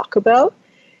to talk about.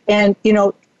 And,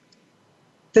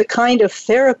 the kind of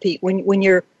therapy, when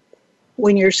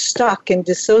you're stuck and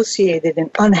dissociated and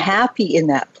unhappy in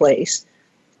that place,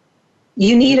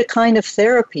 you need a kind of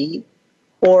therapy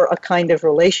or a kind of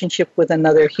relationship with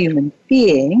another human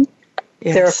being,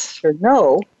 therapist or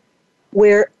no,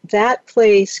 where that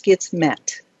place gets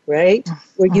met, right?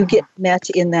 Where you get met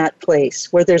in that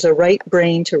place, where there's a right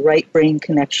brain to right brain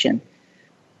connection.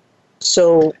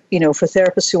 So, for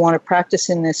therapists who want to practice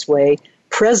in this way,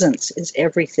 presence is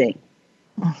everything.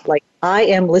 Like, I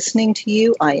am listening to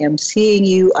you, I am seeing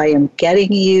you, I am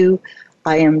getting you,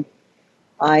 I am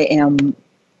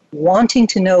wanting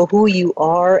to know who you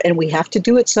are, and we have to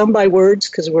do it some by words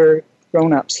because we're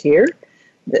grown-ups here.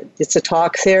 It's a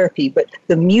talk therapy, but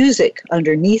the music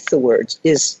underneath the words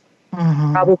is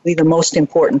probably the most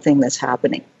important thing that's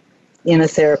happening in a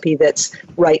therapy that's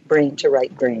right brain to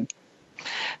right brain.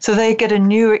 So they get a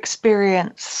new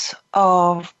experience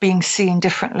of being seen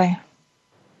differently.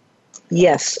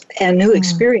 Yes, and new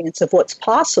experience of what's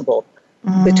possible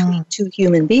between two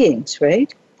human beings,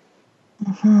 right?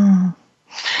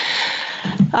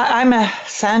 I'm a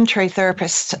sand tray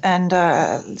therapist, and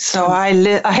so I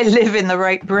live in the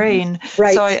right brain.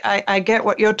 Right. So I get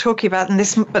what you're talking about, and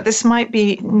this might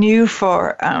be new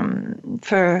for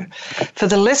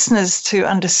the listeners to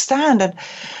understand, and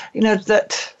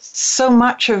that so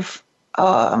much of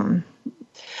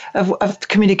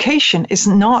communication is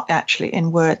not actually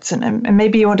in words, and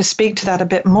maybe you want to speak to that a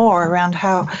bit more around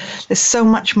how there's so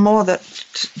much more that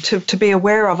to be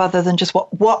aware of other than just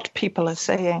what people are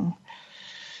saying.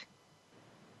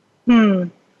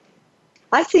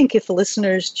 I think if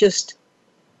listeners just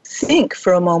think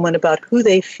for a moment about who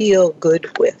they feel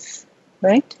good with,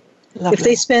 right? Lovely. If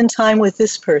they spend time with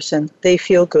this person, they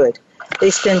feel good. They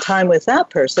spend time with that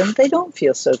person, they don't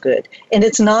feel so good. And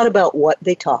it's not about what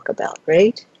they talk about,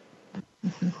 right?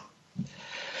 Mm-hmm.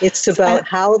 It's about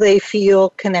how they feel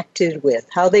connected with,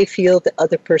 how they feel the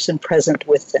other person present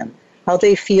with them, how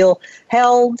they feel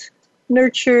held,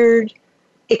 nurtured,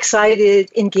 excited,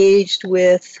 engaged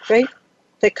with, right?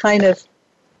 That kind of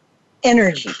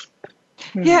energy.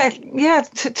 Yeah,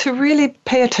 to really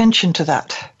pay attention to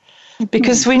that.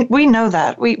 Because we know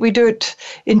that. We do it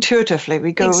intuitively.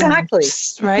 We go exactly.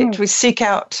 Right? We seek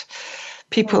out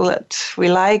people that we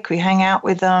like, we hang out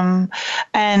with them,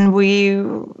 and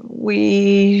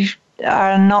we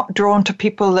are not drawn to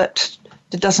people that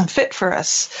doesn't fit for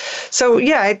us. So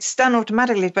yeah, it's done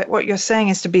automatically, but what you're saying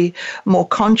is to be more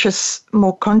conscious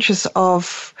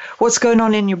of what's going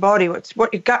on in your body, what's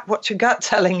your gut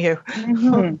telling you.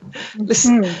 Mm-hmm.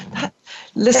 Listen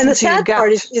and the sad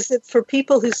part is that for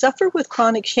people who suffer with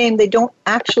chronic shame, they don't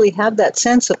actually have that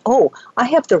sense of, oh, I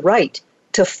have the right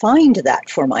to find that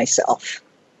for myself,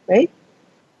 right?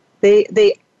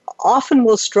 They often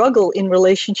will struggle in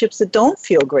relationships that don't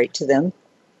feel great to them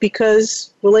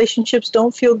because relationships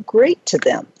don't feel great to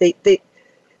them. They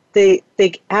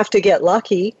have to get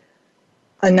lucky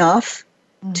enough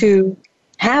to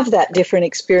have that different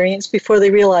experience before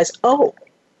they realize, oh,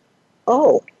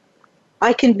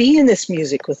 I can be in this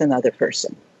music with another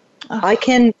person. I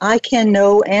can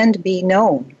know and be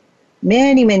known.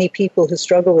 Many, many people who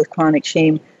struggle with chronic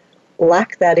shame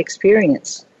lack that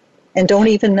experience and don't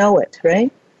even know it,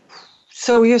 right?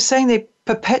 So you're saying they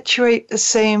perpetuate the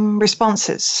same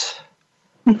responses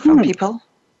from people?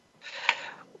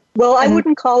 Well, I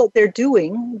wouldn't call it their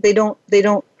doing. They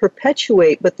don't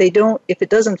perpetuate, but they don't, if it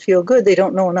doesn't feel good, they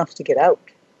don't know enough to get out.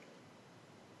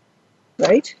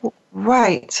 Right?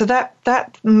 Right. So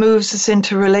that moves us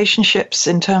into relationships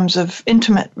in terms of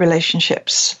intimate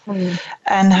relationships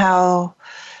and how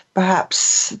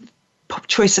perhaps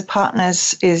choice of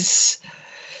partners is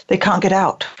they can't get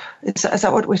out. Is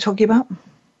that what we're talking about?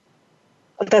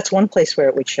 That's one place where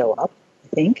it would show up, I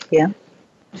think, yeah.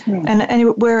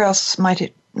 And where else might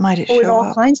it show up? In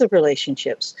all kinds of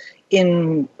relationships.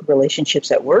 In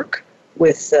relationships at work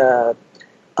with a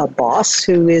boss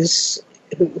who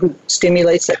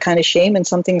stimulates that kind of shame and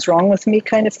something's wrong with me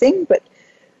kind of thing, but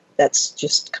that's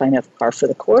just kind of par for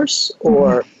the course.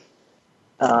 Or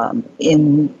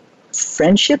in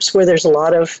friendships where there's a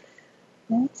lot of,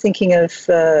 thinking of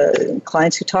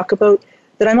clients who talk about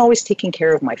that I'm always taking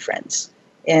care of my friends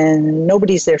and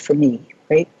nobody's there for me,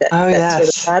 right? That sort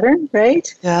of pattern,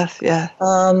 right? Yes, yeah.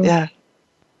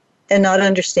 And not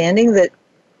understanding that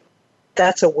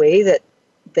that's a way that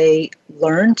they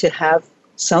learn to have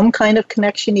some kind of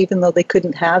connection, even though they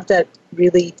couldn't have that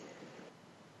really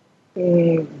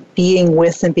being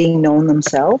with and being known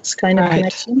themselves kind of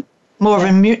connection. More of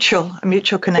a mutual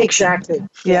connection. Exactly.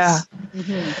 Yeah. Yes.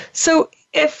 Mm-hmm. So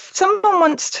if someone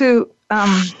wants to,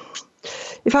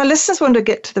 if our listeners want to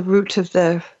get to the root of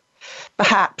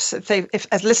perhaps if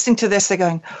as listening to this they're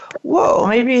going, whoa,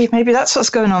 maybe that's what's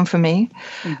going on for me.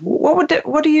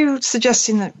 What are you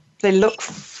suggesting that they look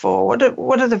for?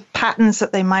 What are the patterns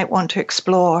that they might want to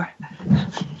explore?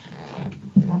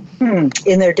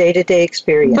 In their day-to-day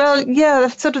experience. Well, yeah,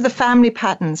 sort of the family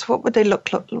patterns. What would they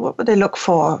look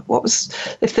for? What was,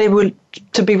 if they were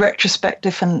to be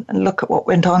retrospective and look at what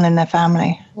went on in their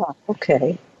family? Oh,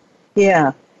 okay.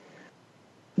 Yeah.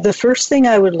 The first thing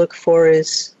I would look for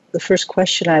is, the first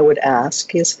question I would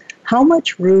ask is, how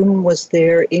much room was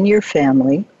there in your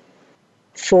family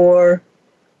for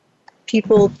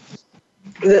people?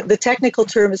 The technical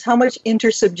term is how much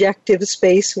intersubjective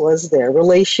space was there,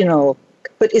 relational,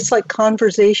 but it's like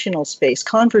conversational space.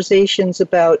 Conversations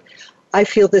about, I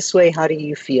feel this way, how do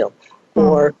you feel?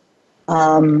 Or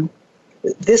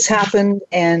this happened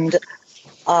and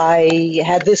I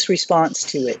had this response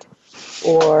to it.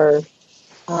 Or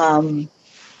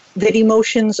that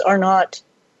emotions are not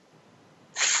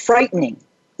frightening,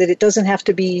 that it doesn't have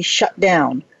to be shut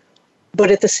down.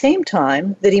 But at the same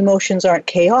time, that emotions aren't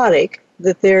chaotic,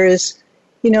 that there is,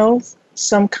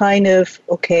 some kind of,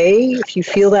 okay, if you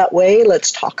feel that way,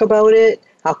 let's talk about it.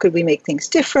 How could we make things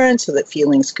different so that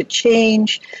feelings could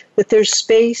change? That there's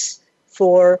space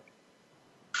for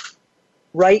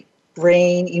right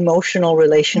brain, emotional,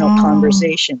 relational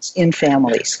conversations in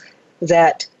families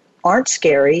that aren't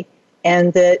scary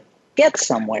and that get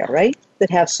somewhere, right? That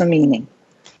have some meaning.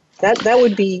 That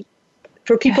would be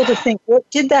for people to think, what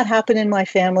did that happen in my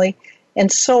family?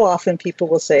 And so often people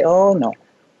will say, oh, no,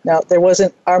 there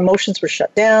wasn't, our emotions were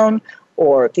shut down,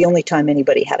 or the only time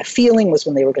anybody had a feeling was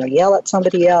when they were going to yell at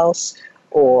somebody else,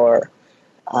 or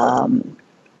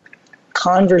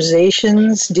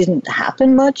conversations didn't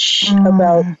happen much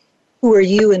about who are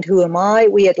you and who am I.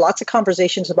 We had lots of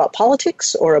conversations about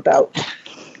politics or about,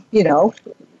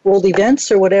 world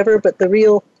events or whatever, but the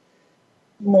real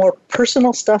more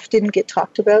personal stuff didn't get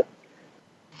talked about.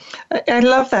 I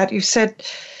love that. You said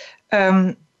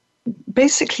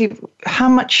basically how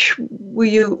much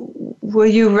were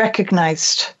you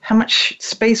recognized, how much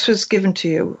space was given to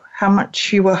you, how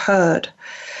much you were heard.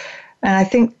 And I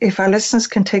think if our listeners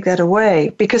can take that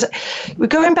away, because we're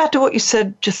going back to what you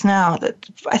said just now, that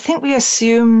I think we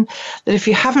assume that if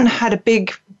you haven't had a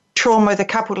big trauma with a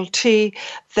capital T,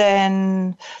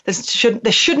 then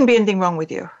there shouldn't be anything wrong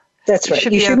with you. That's right.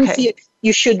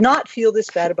 You should not feel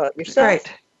this bad about yourself.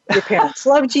 Right. Your parents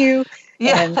loved you,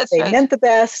 and they meant the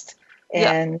best.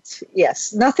 And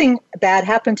yes, nothing bad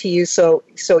happened to you, so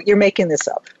you're making this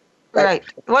up. Right.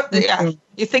 What? Yeah.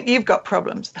 You think you've got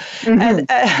problems, and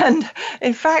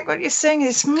in fact, what you're saying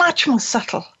is much more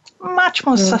subtle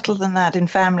than that in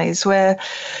families where,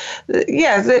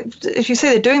 if you say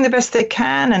they're doing the best they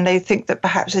can and they think that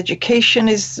perhaps education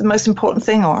is the most important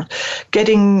thing or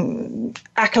getting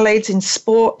accolades in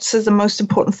sports is the most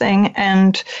important thing,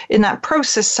 and in that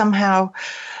process somehow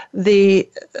the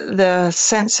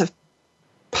sense of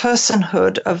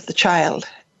personhood of the child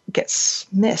gets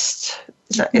missed.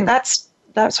 That's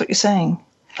what you're saying.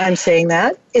 I'm saying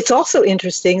that. It's also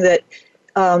interesting that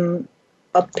a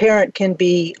parent can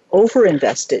be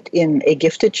overinvested in a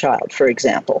gifted child, for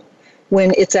example,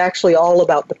 when it's actually all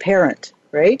about the parent,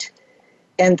 right?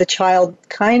 And the child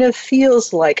kind of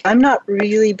feels like, I'm not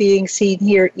really being seen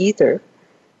here either,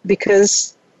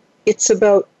 because it's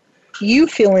about you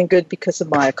feeling good because of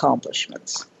my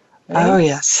accomplishments. Right? Oh,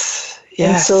 yes.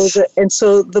 Yes. And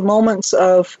so the moments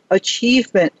of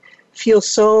achievement feel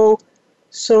so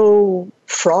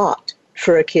fraught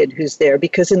for a kid who's there,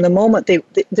 because in the moment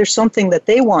there's something that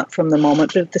they want from the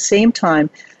moment, but at the same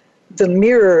time, the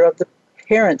mirror of the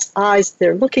parents' eyes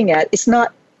they're looking at, it's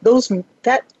not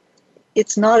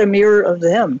a mirror of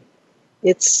them.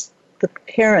 It's the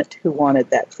parent who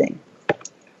wanted that thing.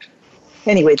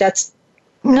 Anyway, that's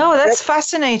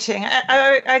fascinating.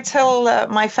 I tell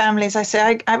my families, I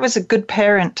say I was a good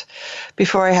parent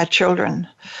before I had children,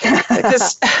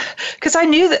 because I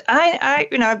knew that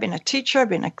I've been a teacher, I've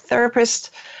been a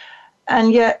therapist,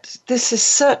 and yet this is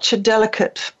such a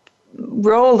delicate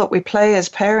role that we play as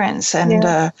parents. And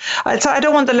I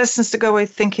don't want the listeners to go away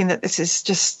thinking that this is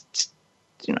just,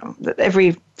 that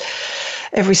every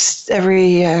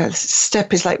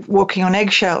step is like walking on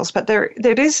eggshells, but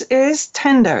it is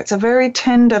tender. It's a very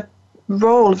tender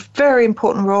role, very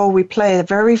important role we play, a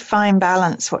very fine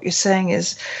balance. What you're saying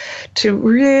is to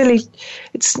really,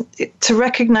 to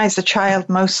recognize the child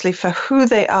mostly for who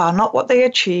they are, not what they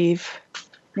achieve,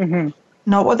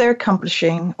 not what they're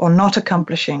accomplishing or not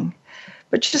accomplishing,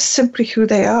 but just simply who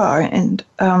they are. And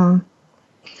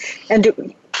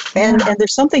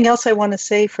there's something else I want to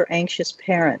say for anxious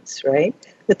parents, right?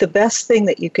 That the best thing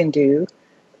that you can do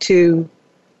to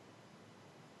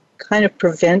kind of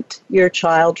prevent your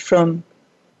child from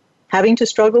having to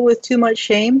struggle with too much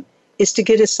shame is to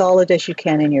get as solid as you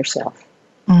can in yourself.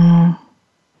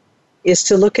 Is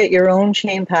to look at your own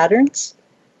shame patterns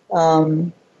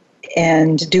and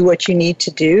do what you need to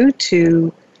do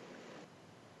to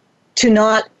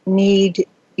not need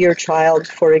your child,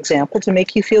 for example, to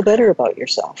make you feel better about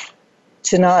yourself,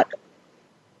 to not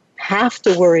have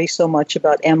to worry so much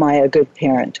about, am I a good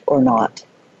parent or not?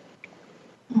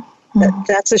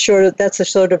 That's a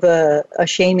sort of a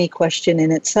shamey question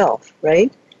in itself,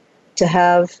 right? To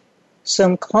have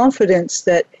some confidence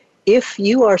that if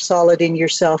you are solid in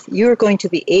yourself, you're going to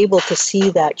be able to see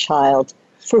that child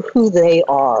for who they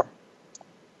are,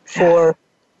 for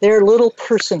their little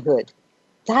personhood.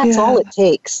 That's all it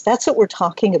takes. That's what we're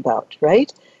talking about,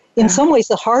 right? In some ways,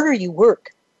 the harder you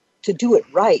work to do it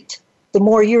right, the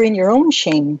more you're in your own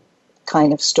shame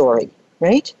kind of story,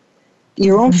 right?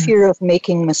 Your own fear of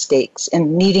making mistakes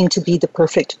and needing to be the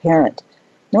perfect parent.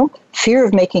 No, fear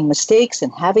of making mistakes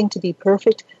and having to be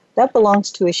perfect, that belongs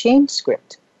to a shame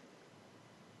script.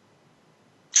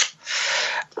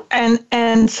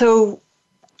 And so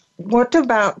what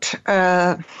about...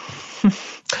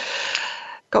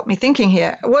 got me thinking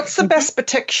here. What's the best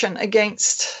protection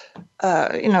against,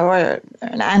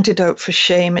 an antidote for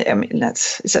shame? I mean,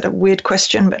 is that a weird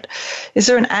question? But is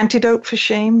there an antidote for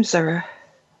shame?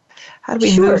 How do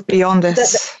we move beyond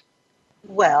this?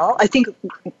 Well, I think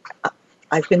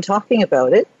I've been talking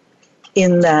about it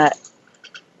in that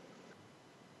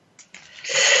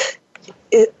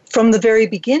from the very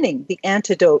beginning, the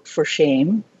antidote for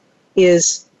shame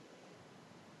is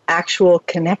actual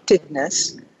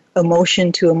connectedness,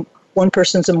 emotion to one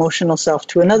person's emotional self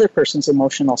to another person's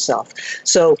emotional self.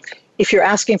 So if you're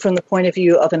asking from the point of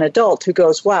view of an adult who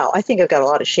goes, wow, I think I've got a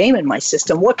lot of shame in my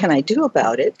system, what can I do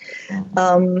about it?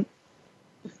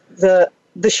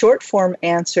 The short form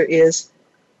answer is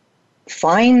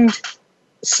find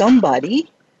somebody,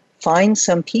 find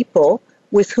some people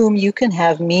with whom you can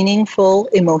have meaningful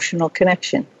emotional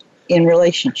connection in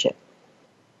relationship.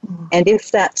 And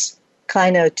if that's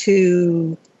kind of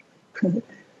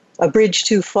a bridge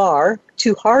too far,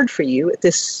 too hard for you at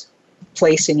this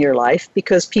place in your life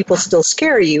because people still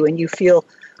scare you and you feel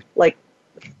like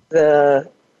the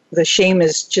shame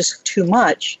is just too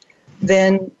much,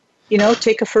 then,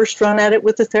 take a first run at it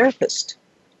with a therapist.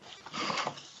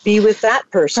 Be with that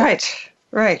person.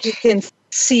 Right. You can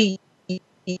see you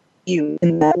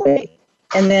in that way.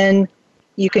 And then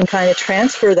you can kind of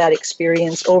transfer that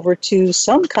experience over to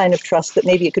some kind of trust that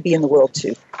maybe it could be in the world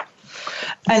too.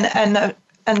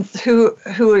 And who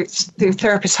the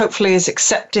therapist hopefully is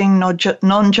accepting,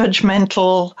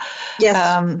 non-judgmental,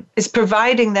 yes. Is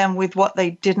providing them with what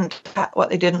they didn't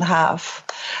have,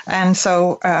 and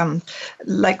so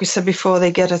like we said before,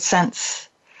 they get a sense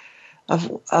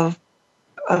of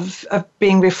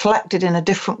being reflected in a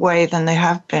different way than they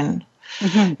have been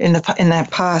in their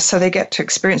past. So they get to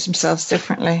experience themselves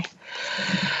differently.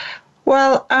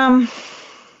 Well.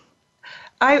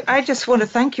 I just want to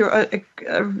thank you a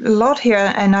lot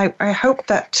here, and I hope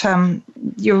that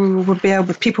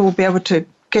people will be able to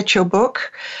get your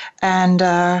book and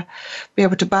be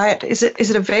able to buy it. Is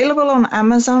it available on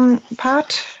Amazon,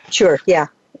 Pat? Sure. Yeah.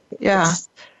 Yeah.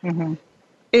 Mm-hmm.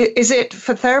 Is it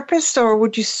for therapists, or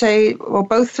would you say, well,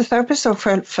 both for therapists or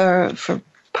for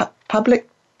public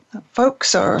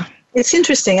folks, or? It's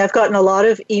interesting. I've gotten a lot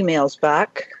of emails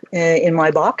back in my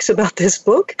box about this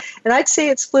book, and I'd say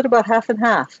it's split about half and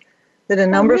half. That a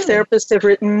number of therapists have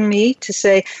written me to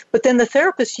say, but then the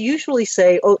therapists usually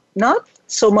say, oh, not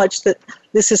so much that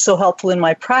this is so helpful in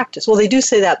my practice. Well, they do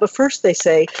say that, but first they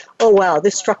say, oh, wow,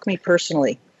 this struck me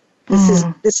personally.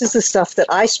 This is the stuff that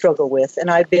I struggle with, and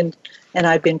I've been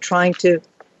trying to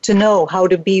know how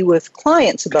to be with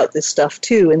clients about this stuff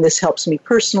too, and this helps me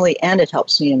personally and it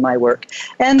helps me in my work.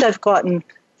 And I've gotten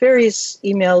various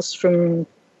emails from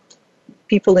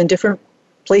people in different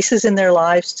places in their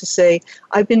lives to say,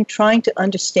 I've been trying to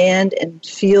understand and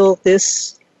feel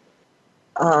this,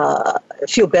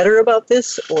 feel better about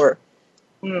this, or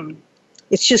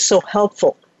it's just so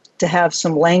helpful to have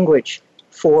some language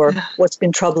for what's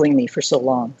been troubling me for so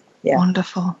long. Yeah.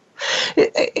 Wonderful.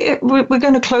 We're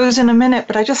going to close in a minute,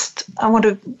 but I want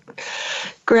to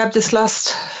grab this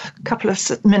last couple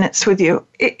of minutes with you.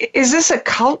 Is this a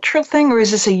cultural thing, or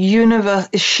is this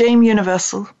is shame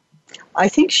universal? I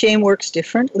think shame works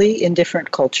differently in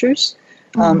different cultures,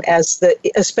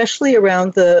 especially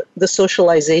around the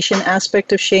socialization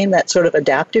aspect of shame, that sort of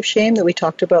adaptive shame that we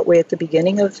talked about way at the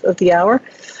beginning of the hour.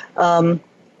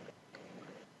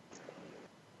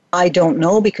 I don't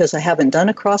know, because I haven't done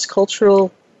a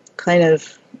cross-cultural kind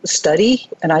of study,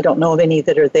 and I don't know of any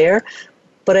that are there.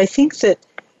 But I think that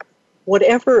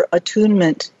whatever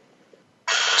attunement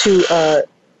to a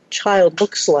child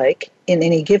looks like in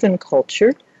any given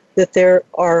culture, that there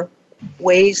are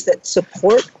ways that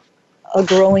support a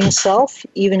growing self,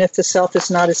 even if the self is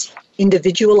not as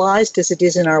individualized as it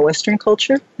is in our Western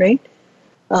culture, right?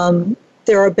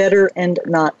 There are better and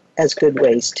not as good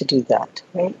ways to do that,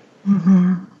 right?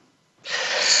 Mm-hmm.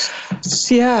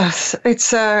 Yes, it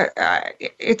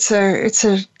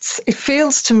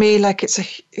feels to me like it's a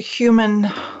human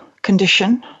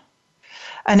condition,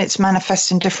 and it's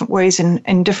manifest in different ways,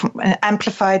 in different,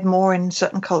 amplified more in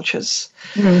certain cultures.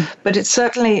 But it's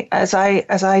certainly, as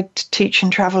I teach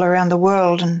and travel around the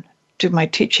world and do my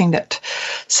teaching, that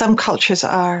some cultures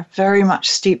are very much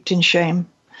steeped in shame.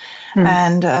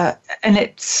 And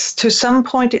it's, to some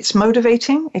point, it's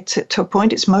motivating. To a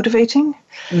point, it's motivating,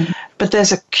 but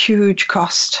there's a huge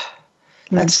cost.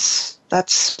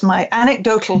 That's my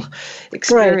anecdotal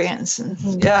experience.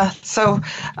 Right. And so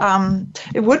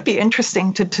it would be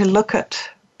interesting to look at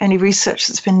any research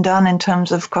that's been done in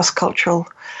terms of cross-cultural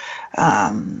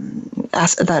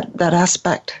that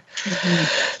aspect.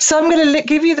 So I'm going to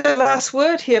give you the last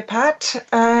word here, Pat.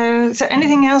 Is there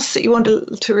anything else that you want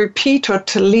to repeat or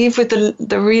to leave with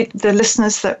the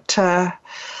listeners that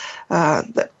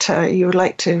you would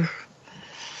like to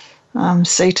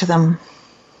say to them?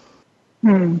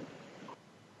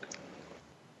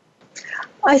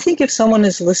 I think if someone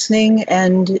is listening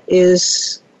and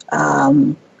is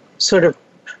sort of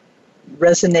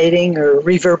resonating or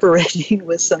reverberating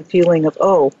with some feeling of,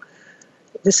 oh,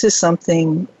 this is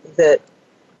something that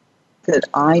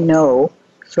I know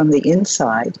from the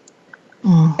inside.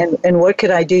 And what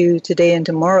could I do today and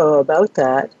tomorrow about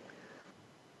that?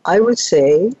 I would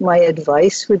say my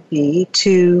advice would be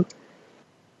to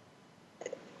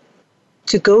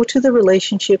go to the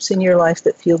relationships in your life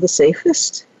that feel the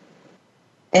safest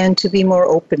and to be more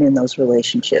open in those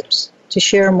relationships, to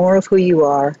share more of who you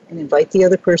are and invite the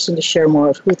other person to share more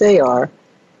of who they are,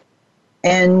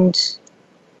 and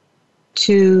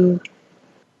to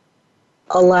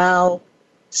allow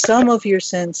some of your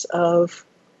sense of,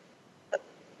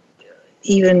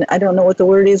 even, I don't know what the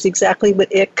word is exactly,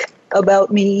 but ick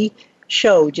about me,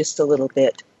 show just a little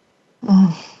bit.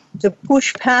 To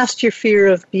push past your fear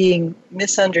of being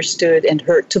misunderstood and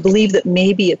hurt, to believe that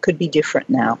maybe it could be different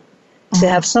now. To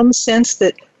have some sense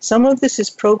that some of this is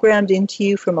programmed into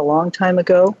you from a long time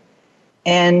ago,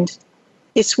 and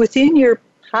it's within your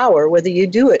power, whether you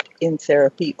do it in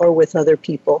therapy or with other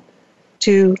people,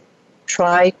 to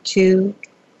try to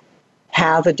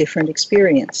have a different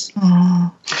experience.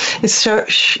 It's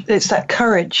that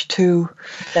courage to.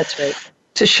 That's right.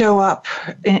 To show up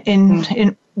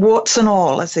in warts and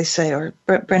all, as they say, or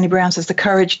Brené Brown says, the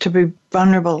courage to be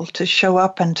vulnerable, to show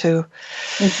up and to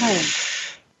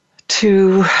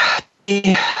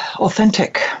be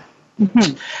authentic.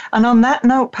 And on that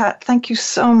note, Pat, thank you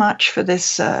so much for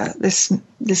this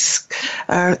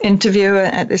interview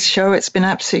at this show. It's been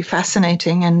absolutely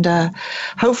fascinating, and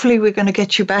hopefully we're going to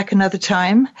get you back another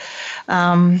time.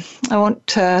 I want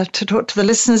to talk to the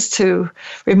listeners, to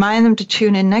remind them to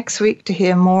tune in next week to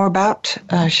hear more about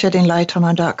shedding light on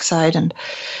our dark side. And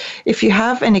if you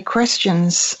have any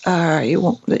questions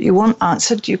that you want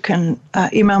answered, you can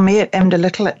email me at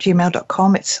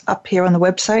mdelittle@gmail.com. It's up here on the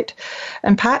website.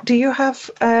 And Pat, do you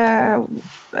have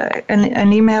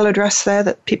an email address there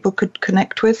that people could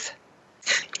connect with?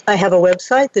 I have a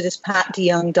website that is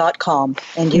patdeyoung.com,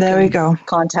 and you can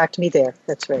contact me there.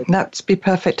 That's right. That'd be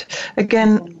perfect.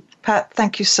 Again, Pat,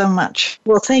 thank you so much.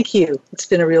 Well, thank you. It's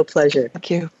been a real pleasure. Thank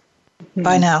you.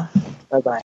 Bye now.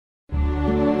 Bye-bye.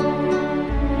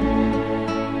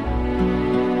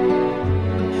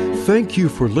 Thank you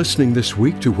for listening this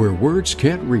week to Where Words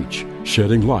Can't Reach,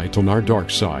 Shedding Light on Our Dark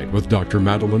Side with Dr.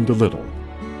 Madeline DeLittle.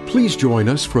 Please join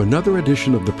us for another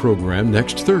edition of the program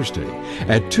next Thursday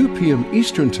at 2 p.m.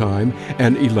 Eastern Time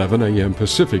and 11 a.m.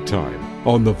 Pacific Time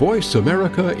on the Voice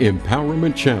America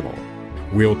Empowerment Channel.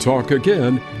 We'll talk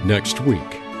again next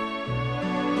week.